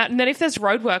zoom out. And then if there's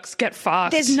roadworks, get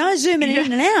fucked. there's no zooming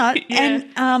in and out. Yeah.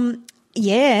 And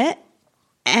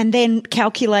and then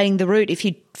calculating the route if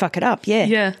you fuck it up. Yeah.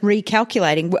 Yeah.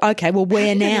 Recalculating. Okay, well,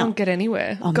 where You now? don't get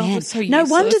anywhere. Oh, God, man. we're so No useless.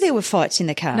 wonder there were fights in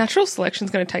the car. Natural selection's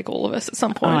going to take all of us at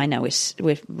some Oh, point. I know.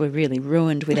 We're really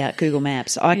ruined without Google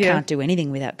Maps. I Yeah. can't do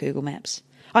anything without Google Maps.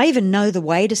 I even know the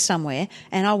way to somewhere,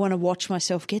 and I want to watch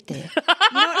myself get there.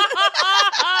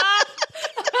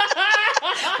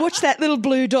 Watch that little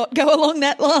blue dot go along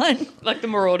that line. Like the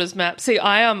Marauders map. See,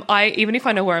 I even if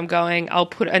I know where I'm going, I'll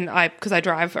put because I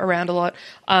drive around a lot.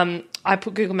 I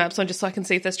put Google Maps on just so I can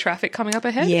see if there's traffic coming up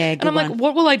ahead. Yeah, and I'm good like,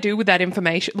 what will I do with that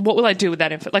information? What will I do with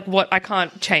that info? What I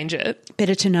can't change it.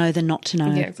 Better to know than not to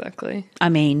know. Yeah, exactly. I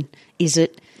mean, is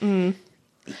it?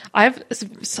 I have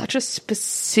such a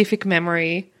specific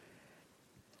memory,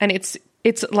 and it's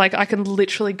like I can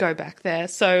literally go back there.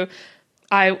 So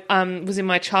I was in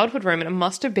my childhood room, and it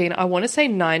must have been, I want to say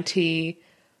 97.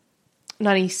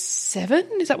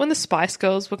 Is that when the Spice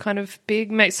Girls were kind of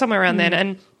big? Somewhere around then.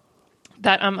 And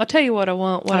that I'll tell you what I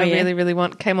want, what I really, really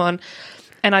want came on.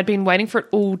 And I'd been waiting for it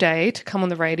all day to come on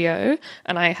the radio,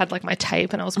 and I had my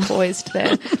tape and I was poised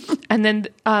there. And then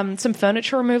some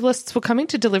furniture removalists were coming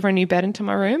to deliver a new bed into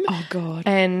my room. Oh, God.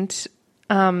 And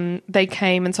they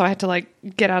came, and so I had to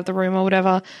get out of the room or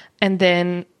whatever. And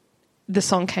then the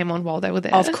song came on while they were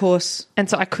there. Of course. And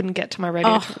so I couldn't get to my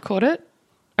radio to record it.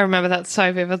 I remember that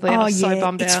so vividly. And I was so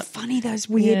bummed it's out. funny, those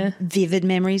weird, vivid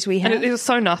memories we have. And it was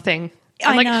so nothing.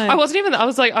 I And, know. I wasn't even, I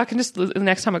was like, I can just, the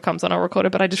next time it comes on, I'll record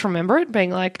it. But I just remember it being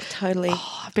Totally.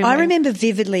 I've been I waiting. remember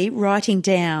vividly writing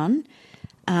down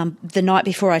the night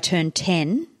before I turned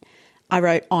 10, I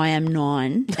wrote, I am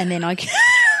 9. And then I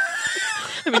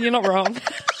mean, you're not wrong.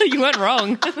 You weren't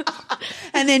wrong.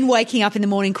 and then waking up in the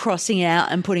morning, crossing it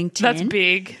out and putting 10. That's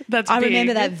big. I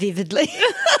remember that vividly.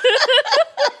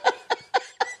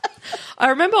 I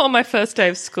remember on my first day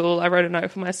of school, I wrote a note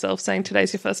for myself saying,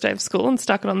 today's your first day of school, and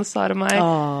stuck it on the side of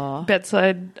my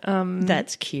bedside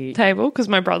That's cute. table because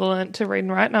my brother learnt to read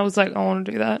and write, and I was like, I want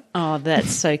to do that. Oh,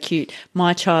 that's so cute.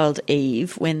 My child,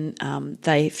 Eve, when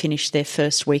they finished their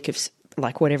first week of,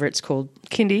 whatever it's called.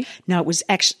 Kindy. No, it was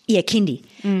actually, kindy.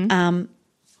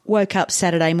 Woke up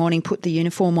Saturday morning, put the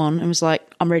uniform on and was like,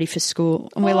 I'm ready for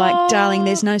school. And we're like, darling,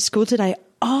 there's no school today.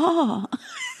 Oh,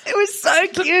 it was so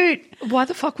cute. Why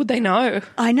the fuck would they know?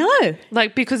 I know.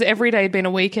 Because every day had been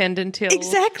a weekend until...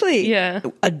 Exactly. Yeah.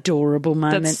 Adorable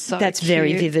moment. That's so very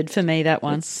cute. vivid for me, that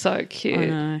one. It's so cute. I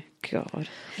know. God.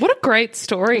 What a great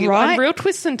story. Right? And real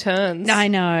twists and turns. I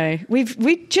know. We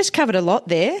just covered a lot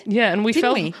there. Yeah, and we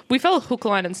Didn't fell hook,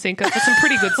 line and sinker for some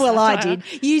pretty good Well, I satire. did.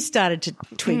 You started to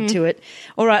twig to it.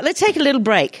 All right, let's take a little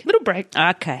break. Little break.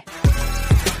 Okay.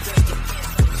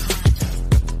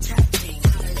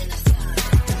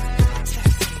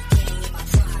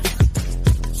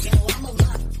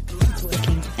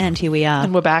 And here we are.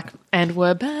 And we're back. And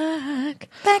we're back.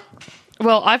 Back.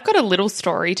 Well, I've got a little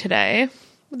story today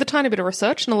with a tiny bit of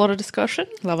research and a lot of discussion.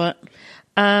 Love it.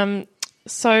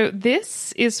 So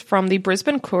this is from the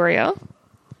Brisbane Courier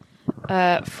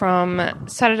from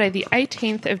Saturday the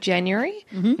 18th of January,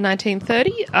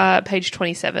 1930, page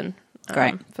 27.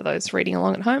 Great. For those reading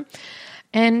along at home.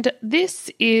 And this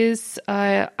is,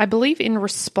 I believe, in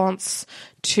response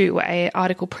to an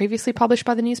article previously published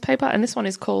by the newspaper. And this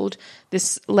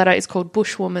letter is called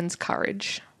Bushwoman's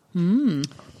Courage.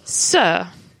 Sir,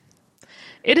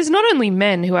 it is not only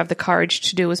men who have the courage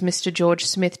to do as Mr. George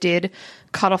Smith did,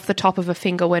 cut off the top of a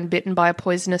finger when bitten by a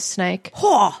poisonous snake.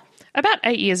 About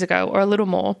 8 years ago, or a little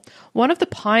more, one of the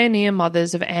pioneer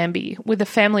mothers of Amby, with a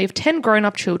family of 10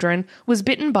 grown-up children, was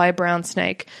bitten by a brown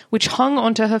snake, which hung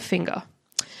onto her finger.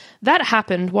 That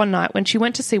happened one night when she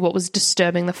went to see what was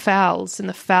disturbing the fowls in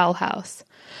the fowl house.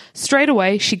 Straight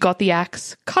away, she got the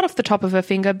axe, cut off the top of her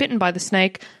finger, bitten by the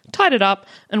snake, tied it up,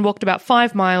 and walked about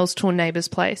 5 miles to a neighbour's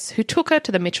place, who took her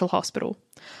to the Mitchell Hospital.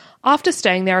 After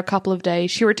staying there a couple of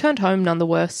days, she returned home none the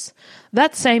worse.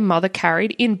 That same mother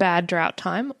carried, in bad drought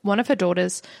time, one of her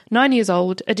daughters, 9 years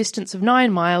old, a distance of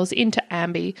 9 miles, into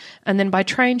Amby, and then by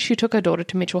train she took her daughter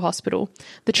to Mitchell Hospital.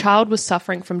 The child was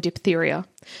suffering from diphtheria.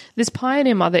 This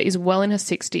pioneer mother is well in her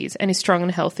 60s and is strong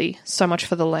and healthy. So much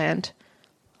for the land.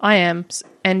 I am,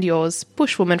 and yours,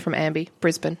 Bushwoman from Amby,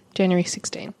 Brisbane, January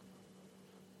 16.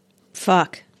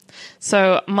 Fuck.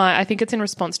 So I think it's in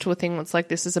response to a thing that's like,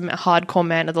 this is a hardcore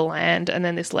man of the land, and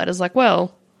then this letter's like,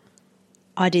 well,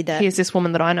 I did that. here's this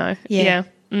woman that I know. Yeah.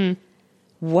 Mm.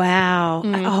 Wow.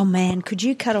 Oh, man. Could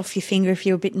you cut off your finger if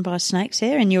you were bitten by a snake,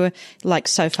 Sarah, and you were, like,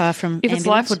 so far from If it's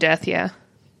ambulance? life or death, yeah.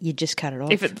 You'd just cut it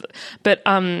off.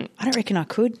 I don't reckon I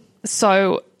could.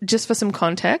 So just for some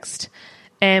context,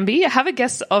 Amby, have a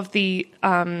guess of the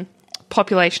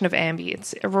population of Amby.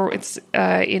 It's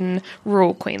in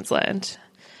rural Queensland.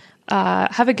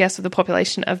 Have a guess of the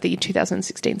population of the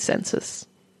 2016 census.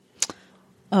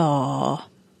 Oh,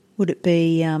 would it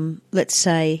be, let's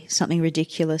say, something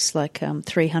ridiculous like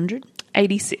 300?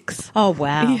 86. Oh,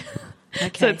 wow.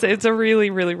 Okay. So it's a really,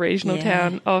 really regional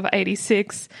town of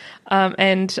 86.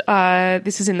 And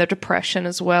this is in the Depression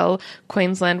as well.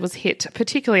 Queensland was hit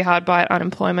particularly hard by it.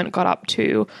 Unemployment got up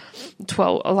to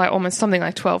 12, like almost something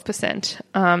like 12%.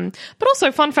 But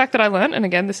also, fun fact that I learned, and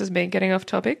again, this is me getting off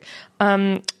topic,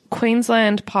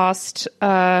 Queensland passed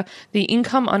the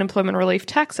Income Unemployment Relief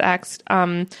Tax Act.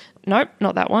 Nope,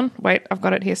 not that one. Wait, I've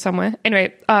got it here somewhere.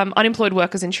 Anyway, Unemployed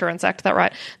Workers Insurance Act, that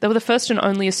right. They were the first and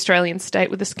only Australian state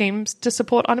with the schemes to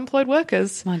support unemployed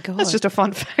workers. My God. That's just a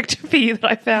fun fact for you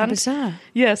that I found. How bizarre.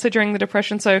 Yeah, so during the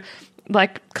Depression, so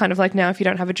kind of like now, if you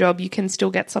don't have a job, you can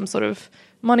still get some sort of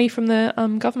money from the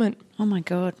government. Oh, my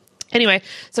God. Anyway,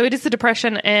 so it is the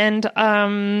Depression, and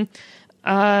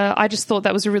I just thought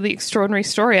that was a really extraordinary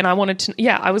story, and I wanted to,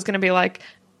 I was going to be like,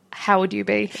 how would you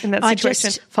be in that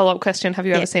situation? Follow-up question, have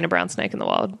you ever seen a brown snake in the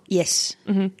wild? Yes.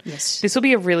 Mm-hmm. Yes. This will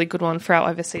be a really good one for our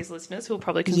overseas listeners who will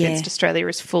probably convinced Australia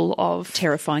is full of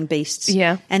terrifying beasts.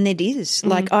 Yeah. And it is.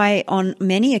 Like on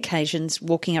many occasions,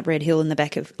 walking up Red Hill in the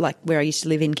back of like where I used to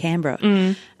live in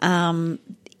Canberra,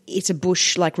 it's a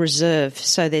bush like reserve.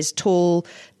 So there's tall,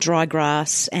 dry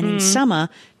grass. And in summer,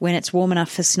 when it's warm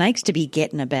enough for snakes to be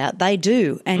getting about, they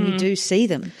do. And you do see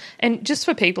them. And just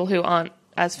for people who aren't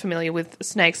as familiar with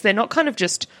snakes, they're not kind of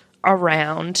just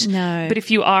around. No. But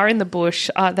if you are in the bush,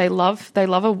 they love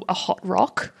a hot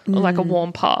rock or like a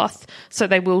warm path. So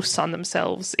they will sun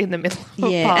themselves in the middle of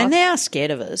a path. And they are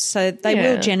scared of us. So they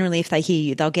will generally, if they hear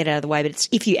you, they'll get out of the way. But it's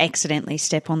if you accidentally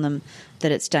step on them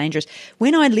that it's dangerous.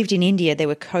 When I lived in India, there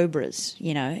were cobras,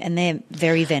 and they're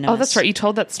very venomous. Oh, that's right. You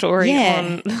told that story.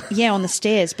 on the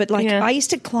stairs. But I used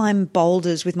to climb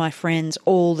boulders with my friends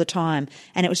all the time,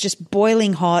 and it was just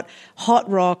boiling hot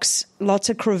rocks, lots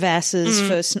of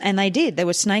crevasses and they did. There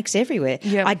were snakes everywhere.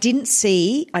 Yep.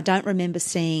 I don't remember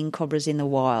seeing cobras in the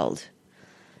wild.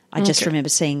 I just remember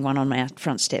seeing one on my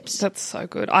front steps. That's so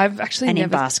good. I've actually in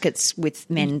baskets with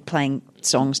men playing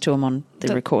songs to them on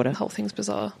the recorder. The whole thing's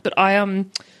bizarre. But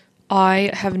I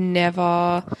have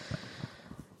never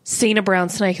seen a brown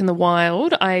snake in the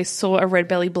wild. I saw a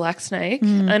red-bellied black snake,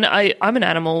 and I'm an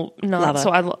animal nut,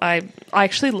 so I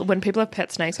actually, when people have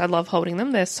pet snakes, I love holding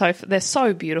them. They're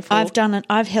so beautiful.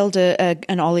 I've held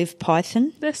an olive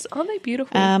python. Aren't they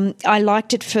beautiful? I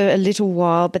liked it for a little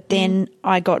while, but then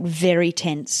I got very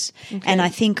tense, and I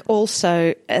think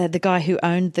also the guy who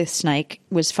owned the snake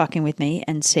was fucking with me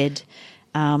and said,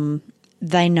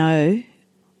 "They know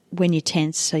when you're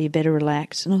tense, so you better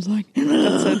relax." And I was like,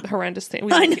 that's a horrendous thing.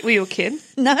 Were you a kid?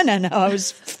 No. I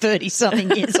was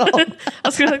 30-something years old. I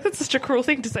was going to like, that's such a cruel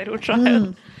thing to say to a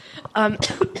child. Oh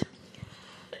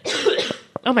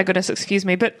my goodness, excuse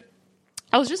me. But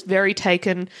I was just very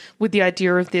taken with the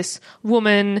idea of this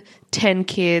woman, 10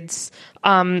 kids,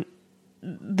 what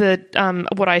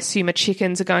I assume are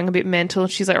chickens are going a bit mental.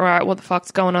 She's like, all right, what the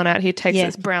fuck's going on out here? Takes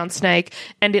this brown snake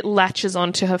and it latches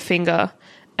onto her finger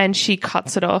and she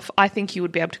cuts it off, I think you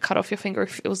would be able to cut off your finger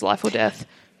if it was life or death.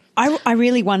 I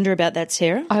really wonder about that,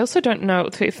 Sarah. I also don't know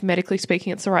if medically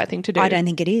speaking it's the right thing to do. I don't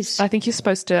think it is. I think you're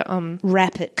supposed to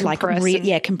wrap it,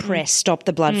 compress compress, stop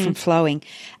the blood from flowing.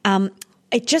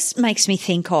 It just makes me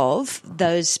think of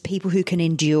those people who can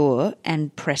endure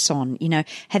and press on. You know,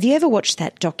 have you ever watched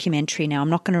that documentary? Now, I'm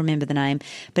not going to remember the name,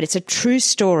 but it's a true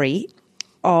story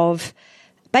of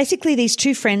basically these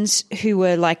two friends who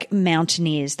were like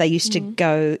mountaineers. They used to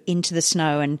go into the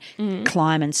snow and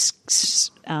climb and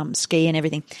ski and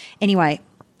everything. Anyway,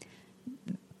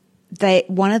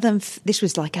 one of them, this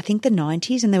was like I think the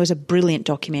 90s, and there was a brilliant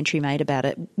documentary made about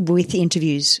it with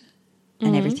interviews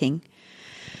and everything.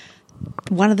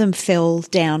 One of them fell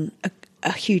down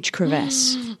a huge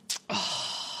crevasse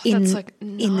in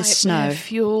the snow.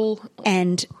 Fuel.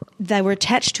 And they were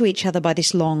attached to each other by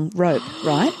this long rope,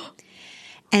 right?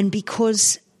 And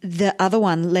because the other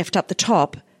one left up the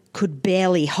top could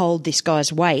barely hold this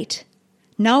guy's weight,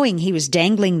 knowing he was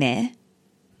dangling there,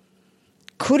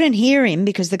 couldn't hear him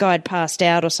because the guy had passed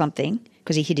out or something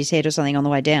because he hit his head or something on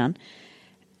the way down.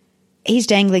 He's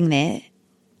dangling there,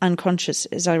 unconscious,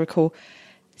 as I recall.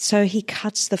 So he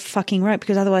cuts the fucking rope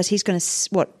because otherwise he's going to,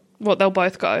 what? What, they'll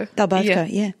both go? They'll both go,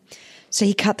 yeah. So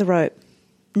he cut the rope.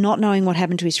 Not knowing what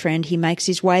happened to his friend, he makes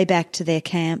his way back to their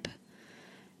camp.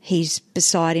 He's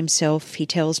beside himself. He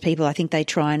tells people, I think they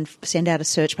try and send out a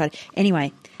search party.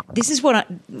 Anyway, this is what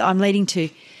I'm leading to.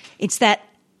 It's that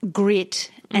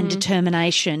grit and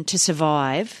determination to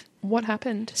survive. What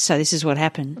happened? So this is what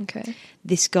happened. Okay.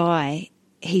 This guy,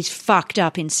 he's fucked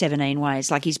up in 17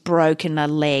 ways. Like he's broken a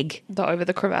leg. The over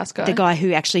the crevasse guy. The guy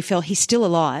who actually fell, he's still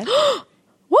alive.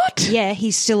 What? Yeah,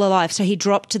 he's still alive. So he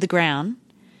dropped to the ground.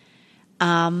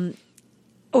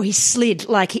 Or he slid,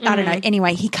 like, I don't know.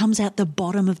 Anyway, he comes out the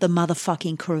bottom of the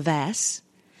motherfucking crevasse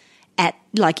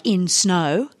in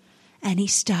snow, and he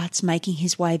starts making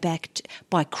his way back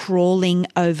by crawling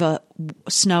over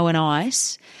snow and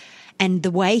ice. And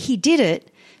the way he did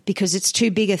it, because it's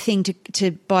too big a thing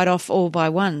to bite off all by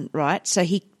one, right? So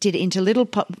he did it into little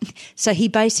so he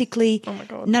basically... Oh, my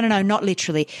God. No, not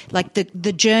literally. Like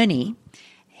the journey,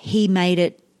 he made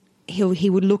it... He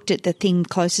would looked at the thing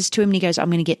closest to him and he goes, I'm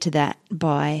going to get to that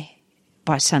by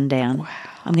sundown. Wow.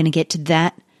 I'm going to get to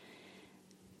that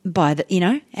by the,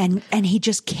 and he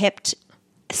just kept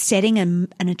setting an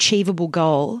achievable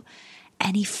goal.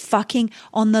 And he fucking,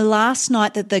 on the last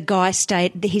night that the guy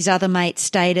his other mate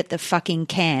stayed at the fucking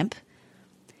camp,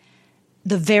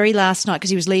 the very last night,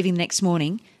 because he was leaving the next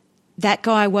morning, that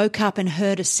guy woke up and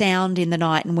heard a sound in the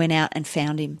night and went out and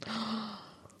found him.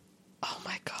 Oh,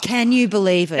 my God. Can you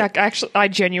believe it? Actually, I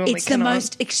genuinely It's cannot. the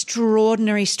most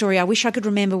extraordinary story. I wish I could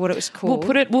remember what it was called.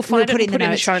 We'll find it and put it in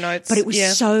the show notes. But it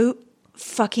was so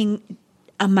fucking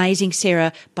amazing,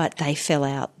 Sarah, but they fell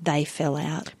out.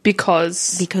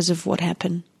 Because of what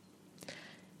happened.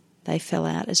 They fell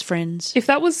out as friends. If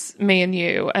that was me and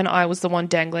you and I was the one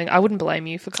dangling, I wouldn't blame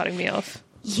you for cutting me off.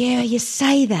 Yeah, you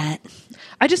say that.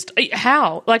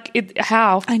 How?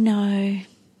 How? I know.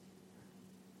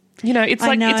 You know, it's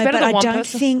like it's better than one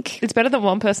person. It's better that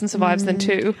one person survives than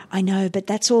two. I know, but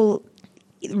that's all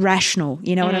rational.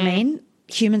 You know what I mean?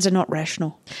 Humans are not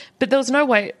rational. But there was no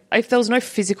way, if there was no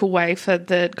physical way for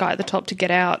the guy at the top to get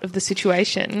out of the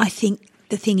situation. I think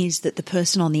the thing is that the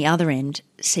person on the other end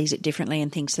sees it differently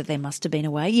and thinks that there must have been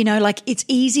a way. You know, like it's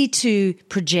easy to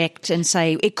project and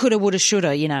say it coulda, woulda,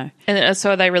 shoulda, you know. And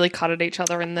so they really cut at each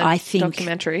other in the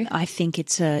documentary? I think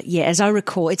it's as I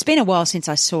recall, it's been a while since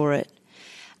I saw it.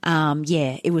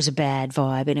 It was a bad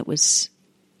vibe and it was,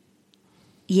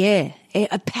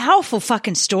 a powerful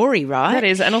fucking story, right? That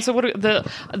is. And also what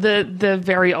the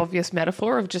very obvious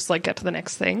metaphor of just like get to the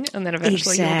next thing and then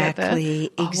eventually you'll get there.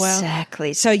 Exactly.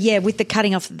 Wow. So with the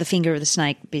cutting off the finger of the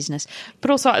snake business.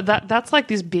 But also that's like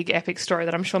this big epic story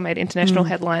that I'm sure made international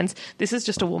headlines. This is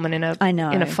just a woman in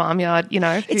a farmyard, you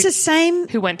know. It's the same.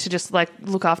 Who went to just like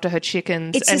look after her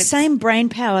chickens. It's the same brain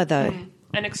power though.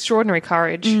 And extraordinary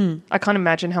courage. I can't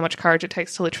imagine how much courage it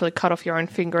takes to literally cut off your own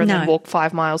finger and then walk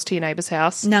 5 miles to your neighbour's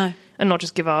house. No. And not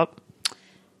just give up.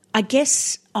 I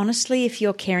guess, honestly, if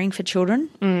you're caring for children,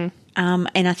 and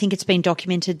I think it's been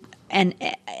documented, and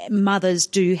mothers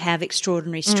do have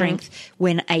extraordinary strength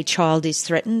when a child is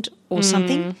threatened or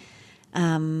something,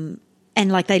 and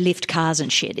like they lift cars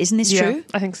and shit. Isn't this true?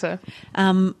 I think so.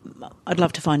 I'd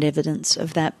love to find evidence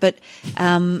of that, but...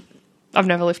 I've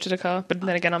never lifted a car, but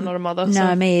then again, I'm not a mother. No,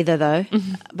 so. me either, though.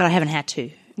 But I haven't had to.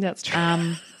 That's true.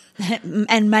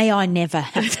 And may I never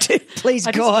have to, please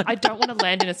God. I don't want to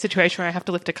land in a situation where I have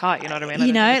to lift a car, you know what I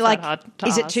mean?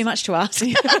 Is it too much to ask?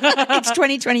 It's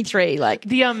 2023. Like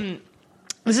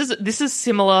This is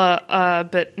similar,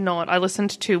 but not. I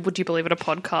listened to Would You Believe It, a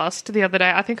podcast the other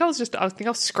day. I think I was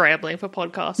scrambling for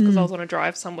podcasts because I was on a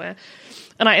drive somewhere,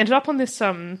 and I ended up on this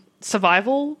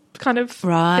survival kind of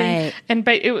thing. And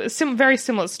it was very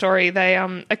similar story. They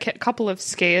a couple of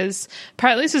skiers.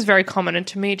 Apparently, this is very common, and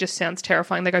to me, it just sounds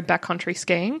terrifying. They go backcountry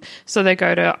skiing, so they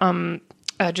go to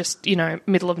just,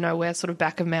 middle of nowhere, sort of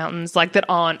back of mountains, like that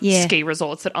aren't ski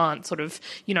resorts, that aren't sort of,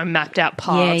 mapped out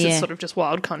paths. It's sort of just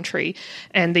wild country.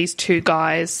 And these two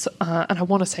guys, and I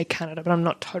want to say Canada, but I'm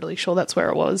not totally sure that's where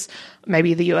it was,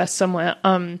 maybe the US somewhere,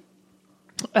 do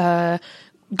it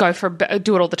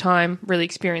all the time, really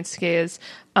experienced skiers.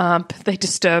 They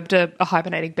disturbed a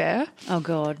hibernating bear. Oh,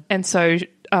 God. And so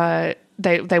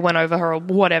they went over her or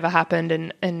whatever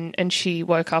happened, and she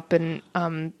woke up and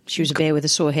she was a bear with a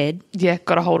sore head. Yeah,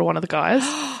 got a hold of one of the guys,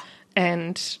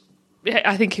 and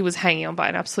I think he was hanging on by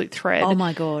an absolute thread. Oh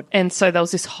my God! And so there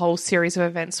was this whole series of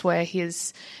events where he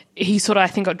sort of, I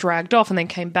think, got dragged off and then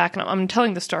came back. And I'm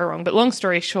telling the story wrong, but long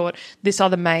story short, this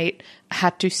other mate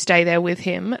had to stay there with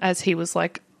him as he was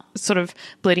like sort of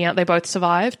bleeding out. They both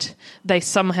survived. They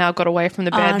somehow got away from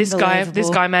the bear. This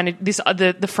guy managed.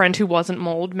 The friend who wasn't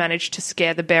mauled managed to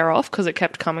scare the bear off because it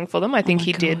kept coming for them. I think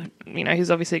he did.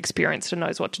 He's obviously experienced and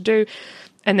knows what to do.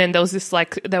 And then there was this,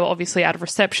 they were obviously out of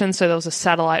reception, so there was a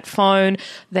satellite phone.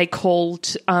 They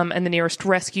called, and the nearest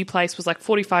rescue place was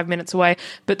 45 minutes away,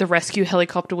 but the rescue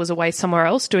helicopter was away somewhere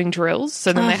else doing drills.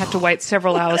 So then they had to wait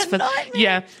several hours for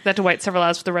they had to wait several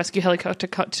hours for the rescue helicopter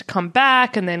to come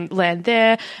back and then land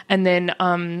there. And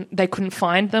then they couldn't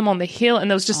find them on the hill,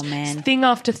 and there was just thing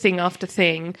after thing after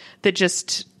thing that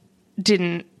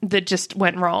just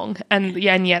went wrong, and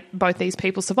yet both these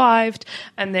people survived,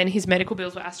 and then his medical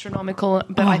bills were astronomical,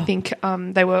 but I think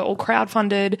they were all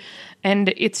crowdfunded,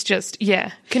 and it's just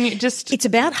it's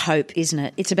about hope, isn't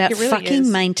it? It's about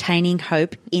maintaining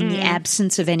hope in the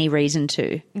absence of any reason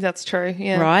to. That's true.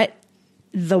 Yeah, right.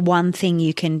 The one thing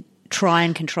you can try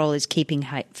and control is keeping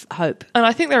hope, and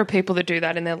I think there are people that do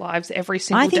that in their lives every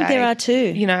single day. I think there are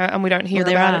too, and we don't hear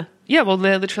about it. Yeah, well,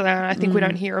 there literally are. I think we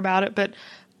don't hear about it, but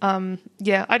I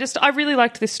really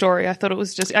liked this story. I thought it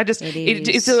was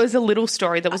it was a little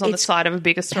story that was on the side of a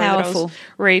bigger story that I was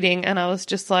reading, and I was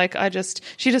just like,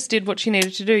 she just did what she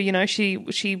needed to do.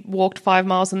 She walked 5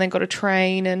 miles and then got a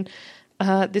train and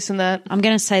this and that. I'm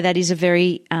going to say that is a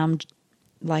very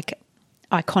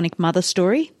iconic mother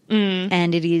story,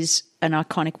 and it is an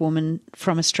iconic woman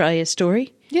from Australia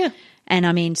story. Yeah, and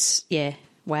I mean,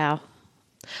 wow.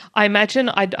 I imagine,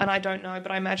 I don't know,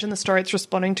 but I imagine the story it's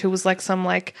responding to was some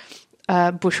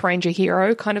bushranger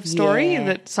hero kind of story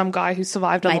that some guy who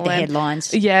survived on the land. Made the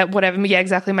headlines. Yeah, whatever. Yeah,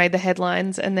 exactly, made the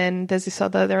headlines. And then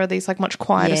there are these much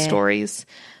quieter stories.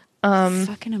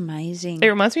 Fucking amazing. It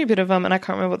reminds me a bit of, and I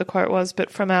can't remember what the quote was,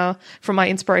 but from my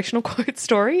inspirational quote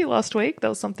story last week, there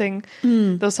was something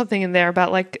in there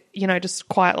about just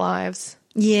quiet lives.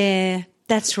 Yeah,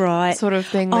 that's right. Sort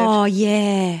of being lived. Oh,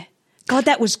 yeah. God,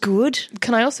 that was good.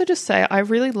 Can I also just say I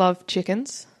really love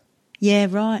chickens? Yeah,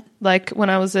 right. When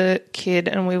I was a kid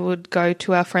and we would go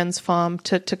to our friend's farm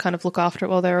to kind of look after it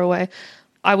while they were away,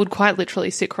 I would quite literally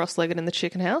sit cross-legged in the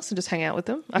chicken house and just hang out with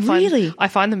them. I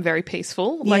find them very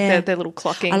peaceful, their little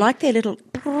clucking. I like their little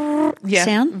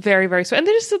sound. Very, very sweet. And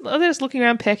they're just looking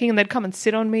around pecking, and they'd come and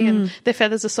sit on me, and their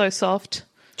feathers are so soft.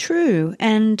 True,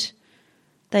 and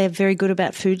they are very good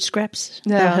about food scraps.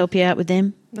 Yeah. They'll help you out with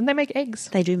them. And they make eggs.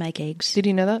 They do make eggs. Did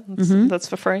you know that? That's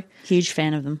for free. Huge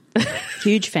fan of them.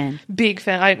 Huge fan. Big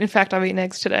fan. In fact, I've eaten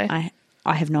eggs today.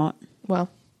 I have not. Well,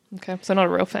 okay. So not a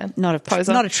real fan. Not a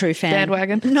poser. Not a true fan.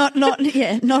 Bandwagon. Not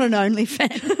an only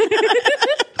fan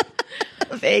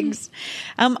of eggs.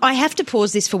 I have to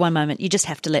pause this for one moment. You just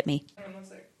have to let me.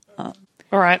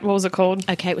 All right, what was it called?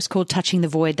 Okay, it was called Touching the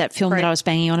Void, that film that I was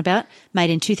banging on about, made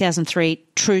in 2003,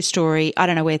 true story. I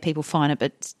don't know where people find it,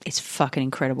 but it's fucking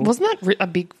incredible. Wasn't that a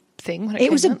big thing when it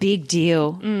came was out? A big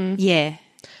deal, yeah.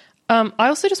 I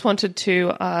also just wanted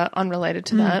to, unrelated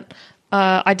to that,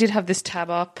 I did have this tab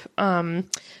up,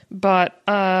 but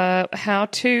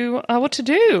what to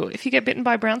do if you get bitten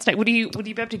by a brown snake. Would you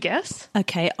be able to guess?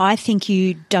 Okay, I think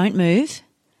you don't move.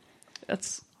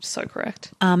 That's so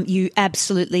correct. You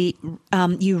absolutely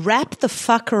you wrap the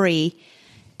fuckery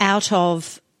out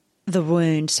of the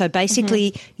wound. So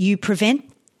basically you prevent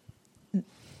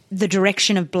the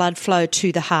direction of blood flow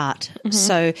to the heart.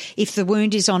 So if the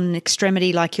wound is on an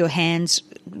extremity like your hands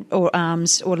or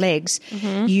arms or legs,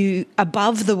 you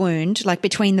above the wound, like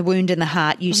between the wound and the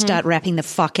heart, you start wrapping the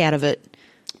fuck out of it.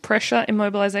 Pressure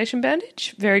immobilization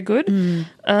bandage. Very good.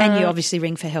 And you obviously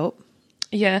ring for help.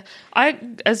 Yeah.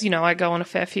 As you know, I go on a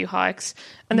fair few hikes,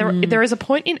 and there is a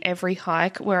point in every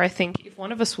hike where I think if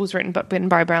one of us was bitten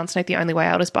by a brown snake, the only way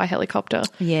out is by helicopter.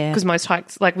 Yeah. Because most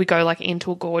hikes, like we go like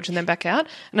into a gorge and then back out.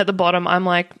 And at the bottom, I'm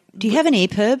like, Do you have an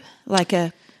EPIRB, like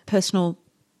a personal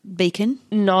beacon?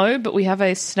 no, but we have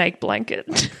a snake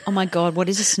blanket. Oh my God, what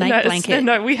is a snake blanket?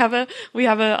 No, we have a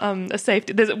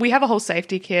safety. We have a whole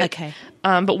safety kit. Okay.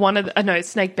 But one of the, no, it's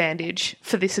snake bandage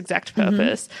for this exact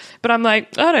purpose. But I'm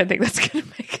like, I don't think that's going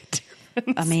to make a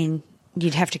difference. I mean,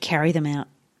 you'd have to carry them out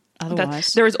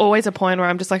otherwise. There is always a point where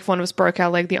I'm just like, if one of us broke our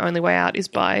leg, the only way out is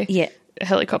by a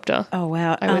helicopter. Oh,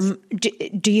 wow.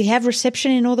 Do you have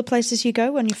reception in all the places you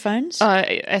go on your phones?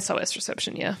 SOS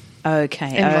reception, yeah.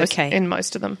 Okay. In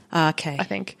most of them. Okay. I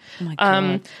think. Oh my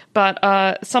God.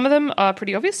 But some of them are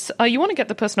pretty obvious. You want to get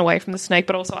the person away from the snake,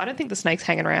 but also I don't think the snake's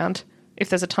hanging around if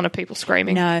there's a ton of people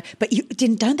screaming. No, but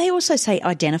don't they also say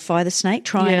identify the snake?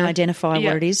 Try and identify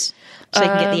what it is so you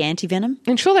can get the anti-venom?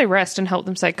 Ensure they rest and help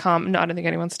them stay calm. No, I don't think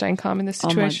anyone's staying calm in this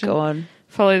situation. Oh my God.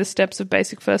 Follow the steps of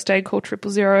basic first aid, call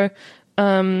 000.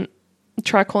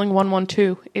 Try calling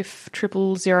 112 if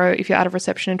you're out of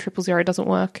reception and 000 doesn't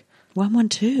work.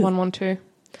 112? 112.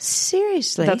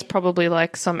 Seriously? That's probably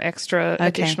like some extra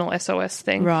additional SOS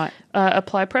thing. Right.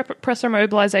 Apply pressor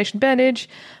mobilization bandage.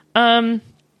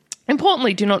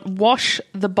 Importantly, do not wash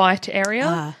the bite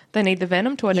area. They need the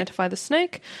venom to identify the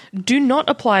snake. Do not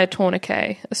apply a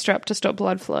tourniquet, a strap to stop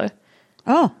blood flow.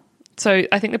 Oh. So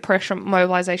I think the pressure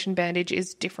mobilization bandage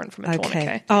is different from a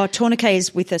tourniquet. Oh, a tourniquet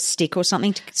is with a stick or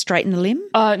something to straighten the limb?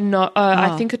 No,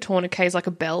 I think a tourniquet is like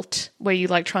a belt where you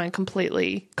like try and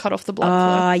completely cut off the blood flow.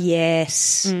 Ah,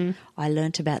 yes. I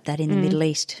learnt about that in the Middle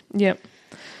East. Yep.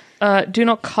 Do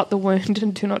not cut the wound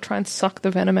and do not try and suck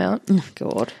the venom out. Oh,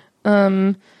 God.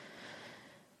 And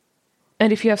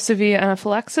if you have severe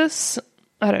anaphylaxis,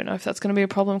 I don't know if that's going to be a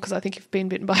problem because I think you've been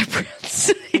bitten by a brown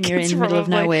snake. And you're in the middle of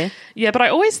nowhere. Yeah, but I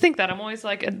always think that. I'm always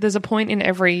like, there's a point in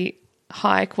every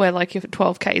hike where like you're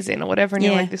 12 Ks in or whatever and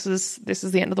you're like, this is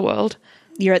the end of the world.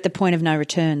 You're at the point of no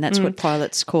return. That's what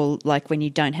pilots call like when you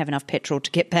don't have enough petrol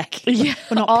to get back. Yeah.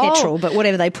 Well, not petrol, but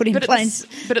whatever they put in planes.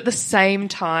 But at the same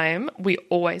time, we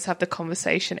always have the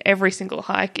conversation. Every single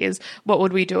hike is, what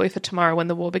would we do if a tomorrow when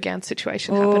the war began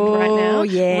situation happened right now? Oh,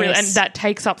 yes. And that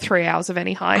takes up 3 hours of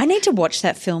any hike. I need to watch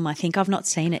that film, I think. I've not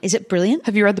seen it. Is it brilliant?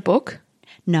 Have you read the book?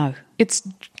 No. It's,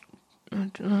 I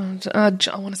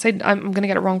want to say, I'm going to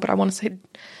get it wrong, but I want to say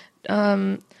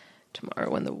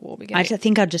tomorrow when the war began. I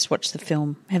think I just watched the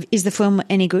film. Is the film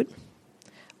any good?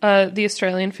 The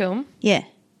Australian film? Yeah.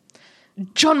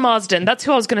 John Marsden. That's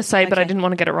who I was going to say, but I didn't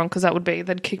want to get it wrong because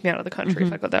they'd kick me out of the country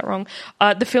if I got that wrong.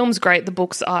 The film's great. The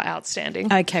books are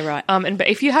outstanding. Okay, right. But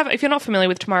if you're not familiar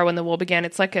with Tomorrow When the War Began,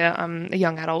 it's like a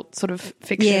young adult sort of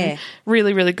fiction. Yeah.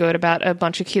 Really, really good about a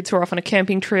bunch of kids who are off on a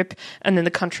camping trip, and then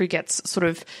the country gets sort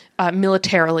of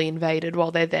militarily invaded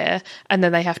while they're there, and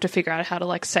then they have to figure out how to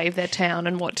like save their town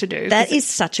and what to do. That is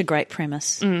such a great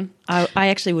premise. I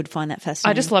actually would find that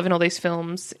fascinating. I just love in all these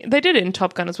films. They did it in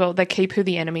Top Gun as well. They keep who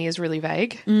the enemy is really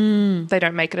vague. They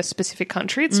don't make it a specific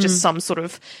country. It's just some sort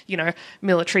of,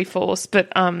 military force.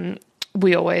 But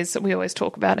we always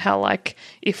talk about how like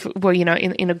if we're,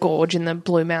 in a gorge in the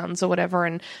Blue Mountains or whatever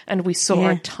and we saw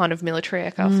a ton of military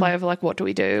aircraft fly over, like what do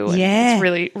we do? And it's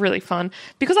really, really fun.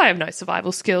 Because I have no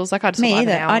survival skills. Like I'd survive Me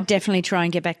either. an hour. I'd definitely try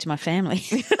and get back to my family.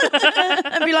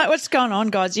 I'd be like, what's going on,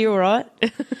 guys? You all right?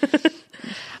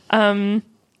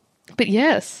 But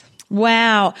yes.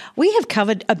 Wow. We have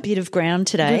covered a bit of ground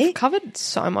today. We've covered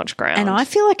so much ground. And I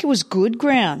feel like it was good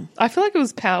ground. I feel like it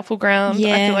was powerful ground.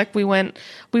 Yeah. I feel like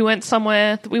we went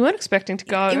somewhere that we weren't expecting to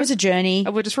go. It was a journey.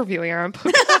 We're just reviewing our own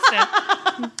podcast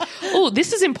now. Oh,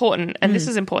 this is important. And this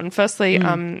is important. Firstly,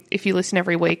 if you listen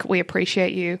every week, we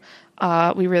appreciate you.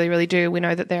 We really, really do. We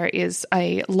know that there is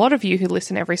a lot of you who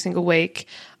listen every single week.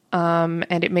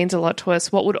 And it means a lot to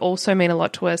us. What would also mean a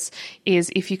lot to us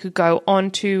is if you could go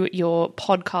onto your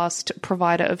podcast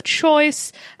provider of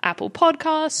choice, Apple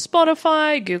Podcasts,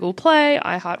 Spotify, Google Play,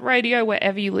 iHeartRadio,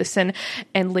 wherever you listen,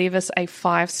 and leave us a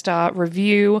 5-star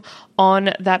review on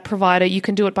that provider. You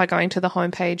can do it by going to the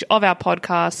homepage of our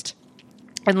podcast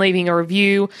and leaving a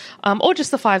review, or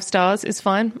just the 5 stars is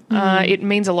fine. It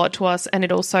means a lot to us, and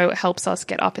it also helps us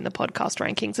get up in the podcast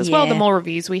rankings as well. The more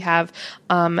reviews we have,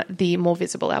 the more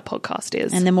visible our podcast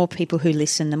is. And the more people who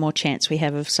listen, the more chance we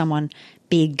have of someone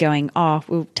big going, oh,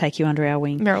 we'll take you under our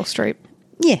wing. Meryl Streep.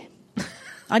 Yeah.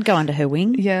 I'd go under her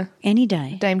wing. Yeah. Any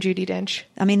day. Dame Judi Dench.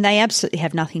 I mean, they absolutely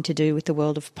have nothing to do with the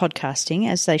world of podcasting,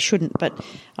 as they shouldn't, but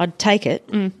I'd take it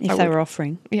if they were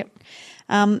offering. Yep.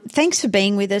 Thanks for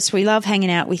being with us. We love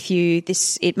hanging out with you.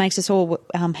 It makes us all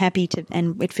happy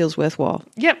and it feels worthwhile.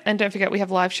 Yep, and don't forget we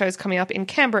have live shows coming up in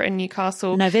Canberra and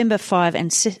Newcastle. November 5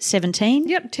 and 17.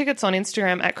 Yep, tickets on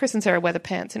Instagram at Chris and Sarah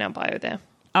Weatherpants in our bio there.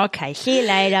 Okay, see you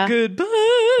later. Goodbye.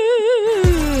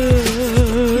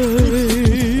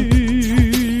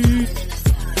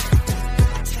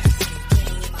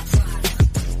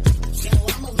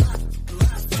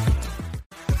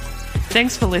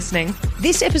 Thanks for listening.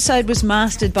 This episode was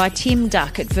mastered by Tim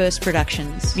Duck at Verse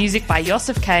Productions. Music by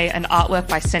Yosef K and artwork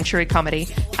by Century Comedy.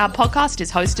 Our podcast is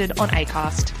hosted on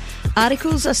Acast.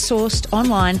 Articles are sourced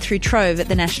online through Trove at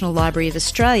the National Library of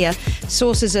Australia.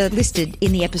 Sources are listed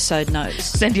in the episode notes.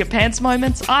 Send your pants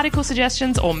moments, article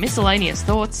suggestions or miscellaneous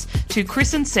thoughts to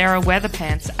Chris and Sarah Wear the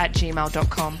Pants at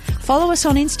gmail.com. Follow us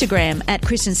on Instagram at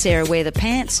Chris and Sarah Wear the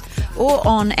Pants or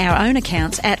on our own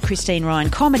accounts at Christine Ryan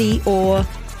Comedy or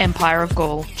Empire of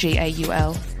Gaul,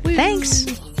 GAUL. Thanks.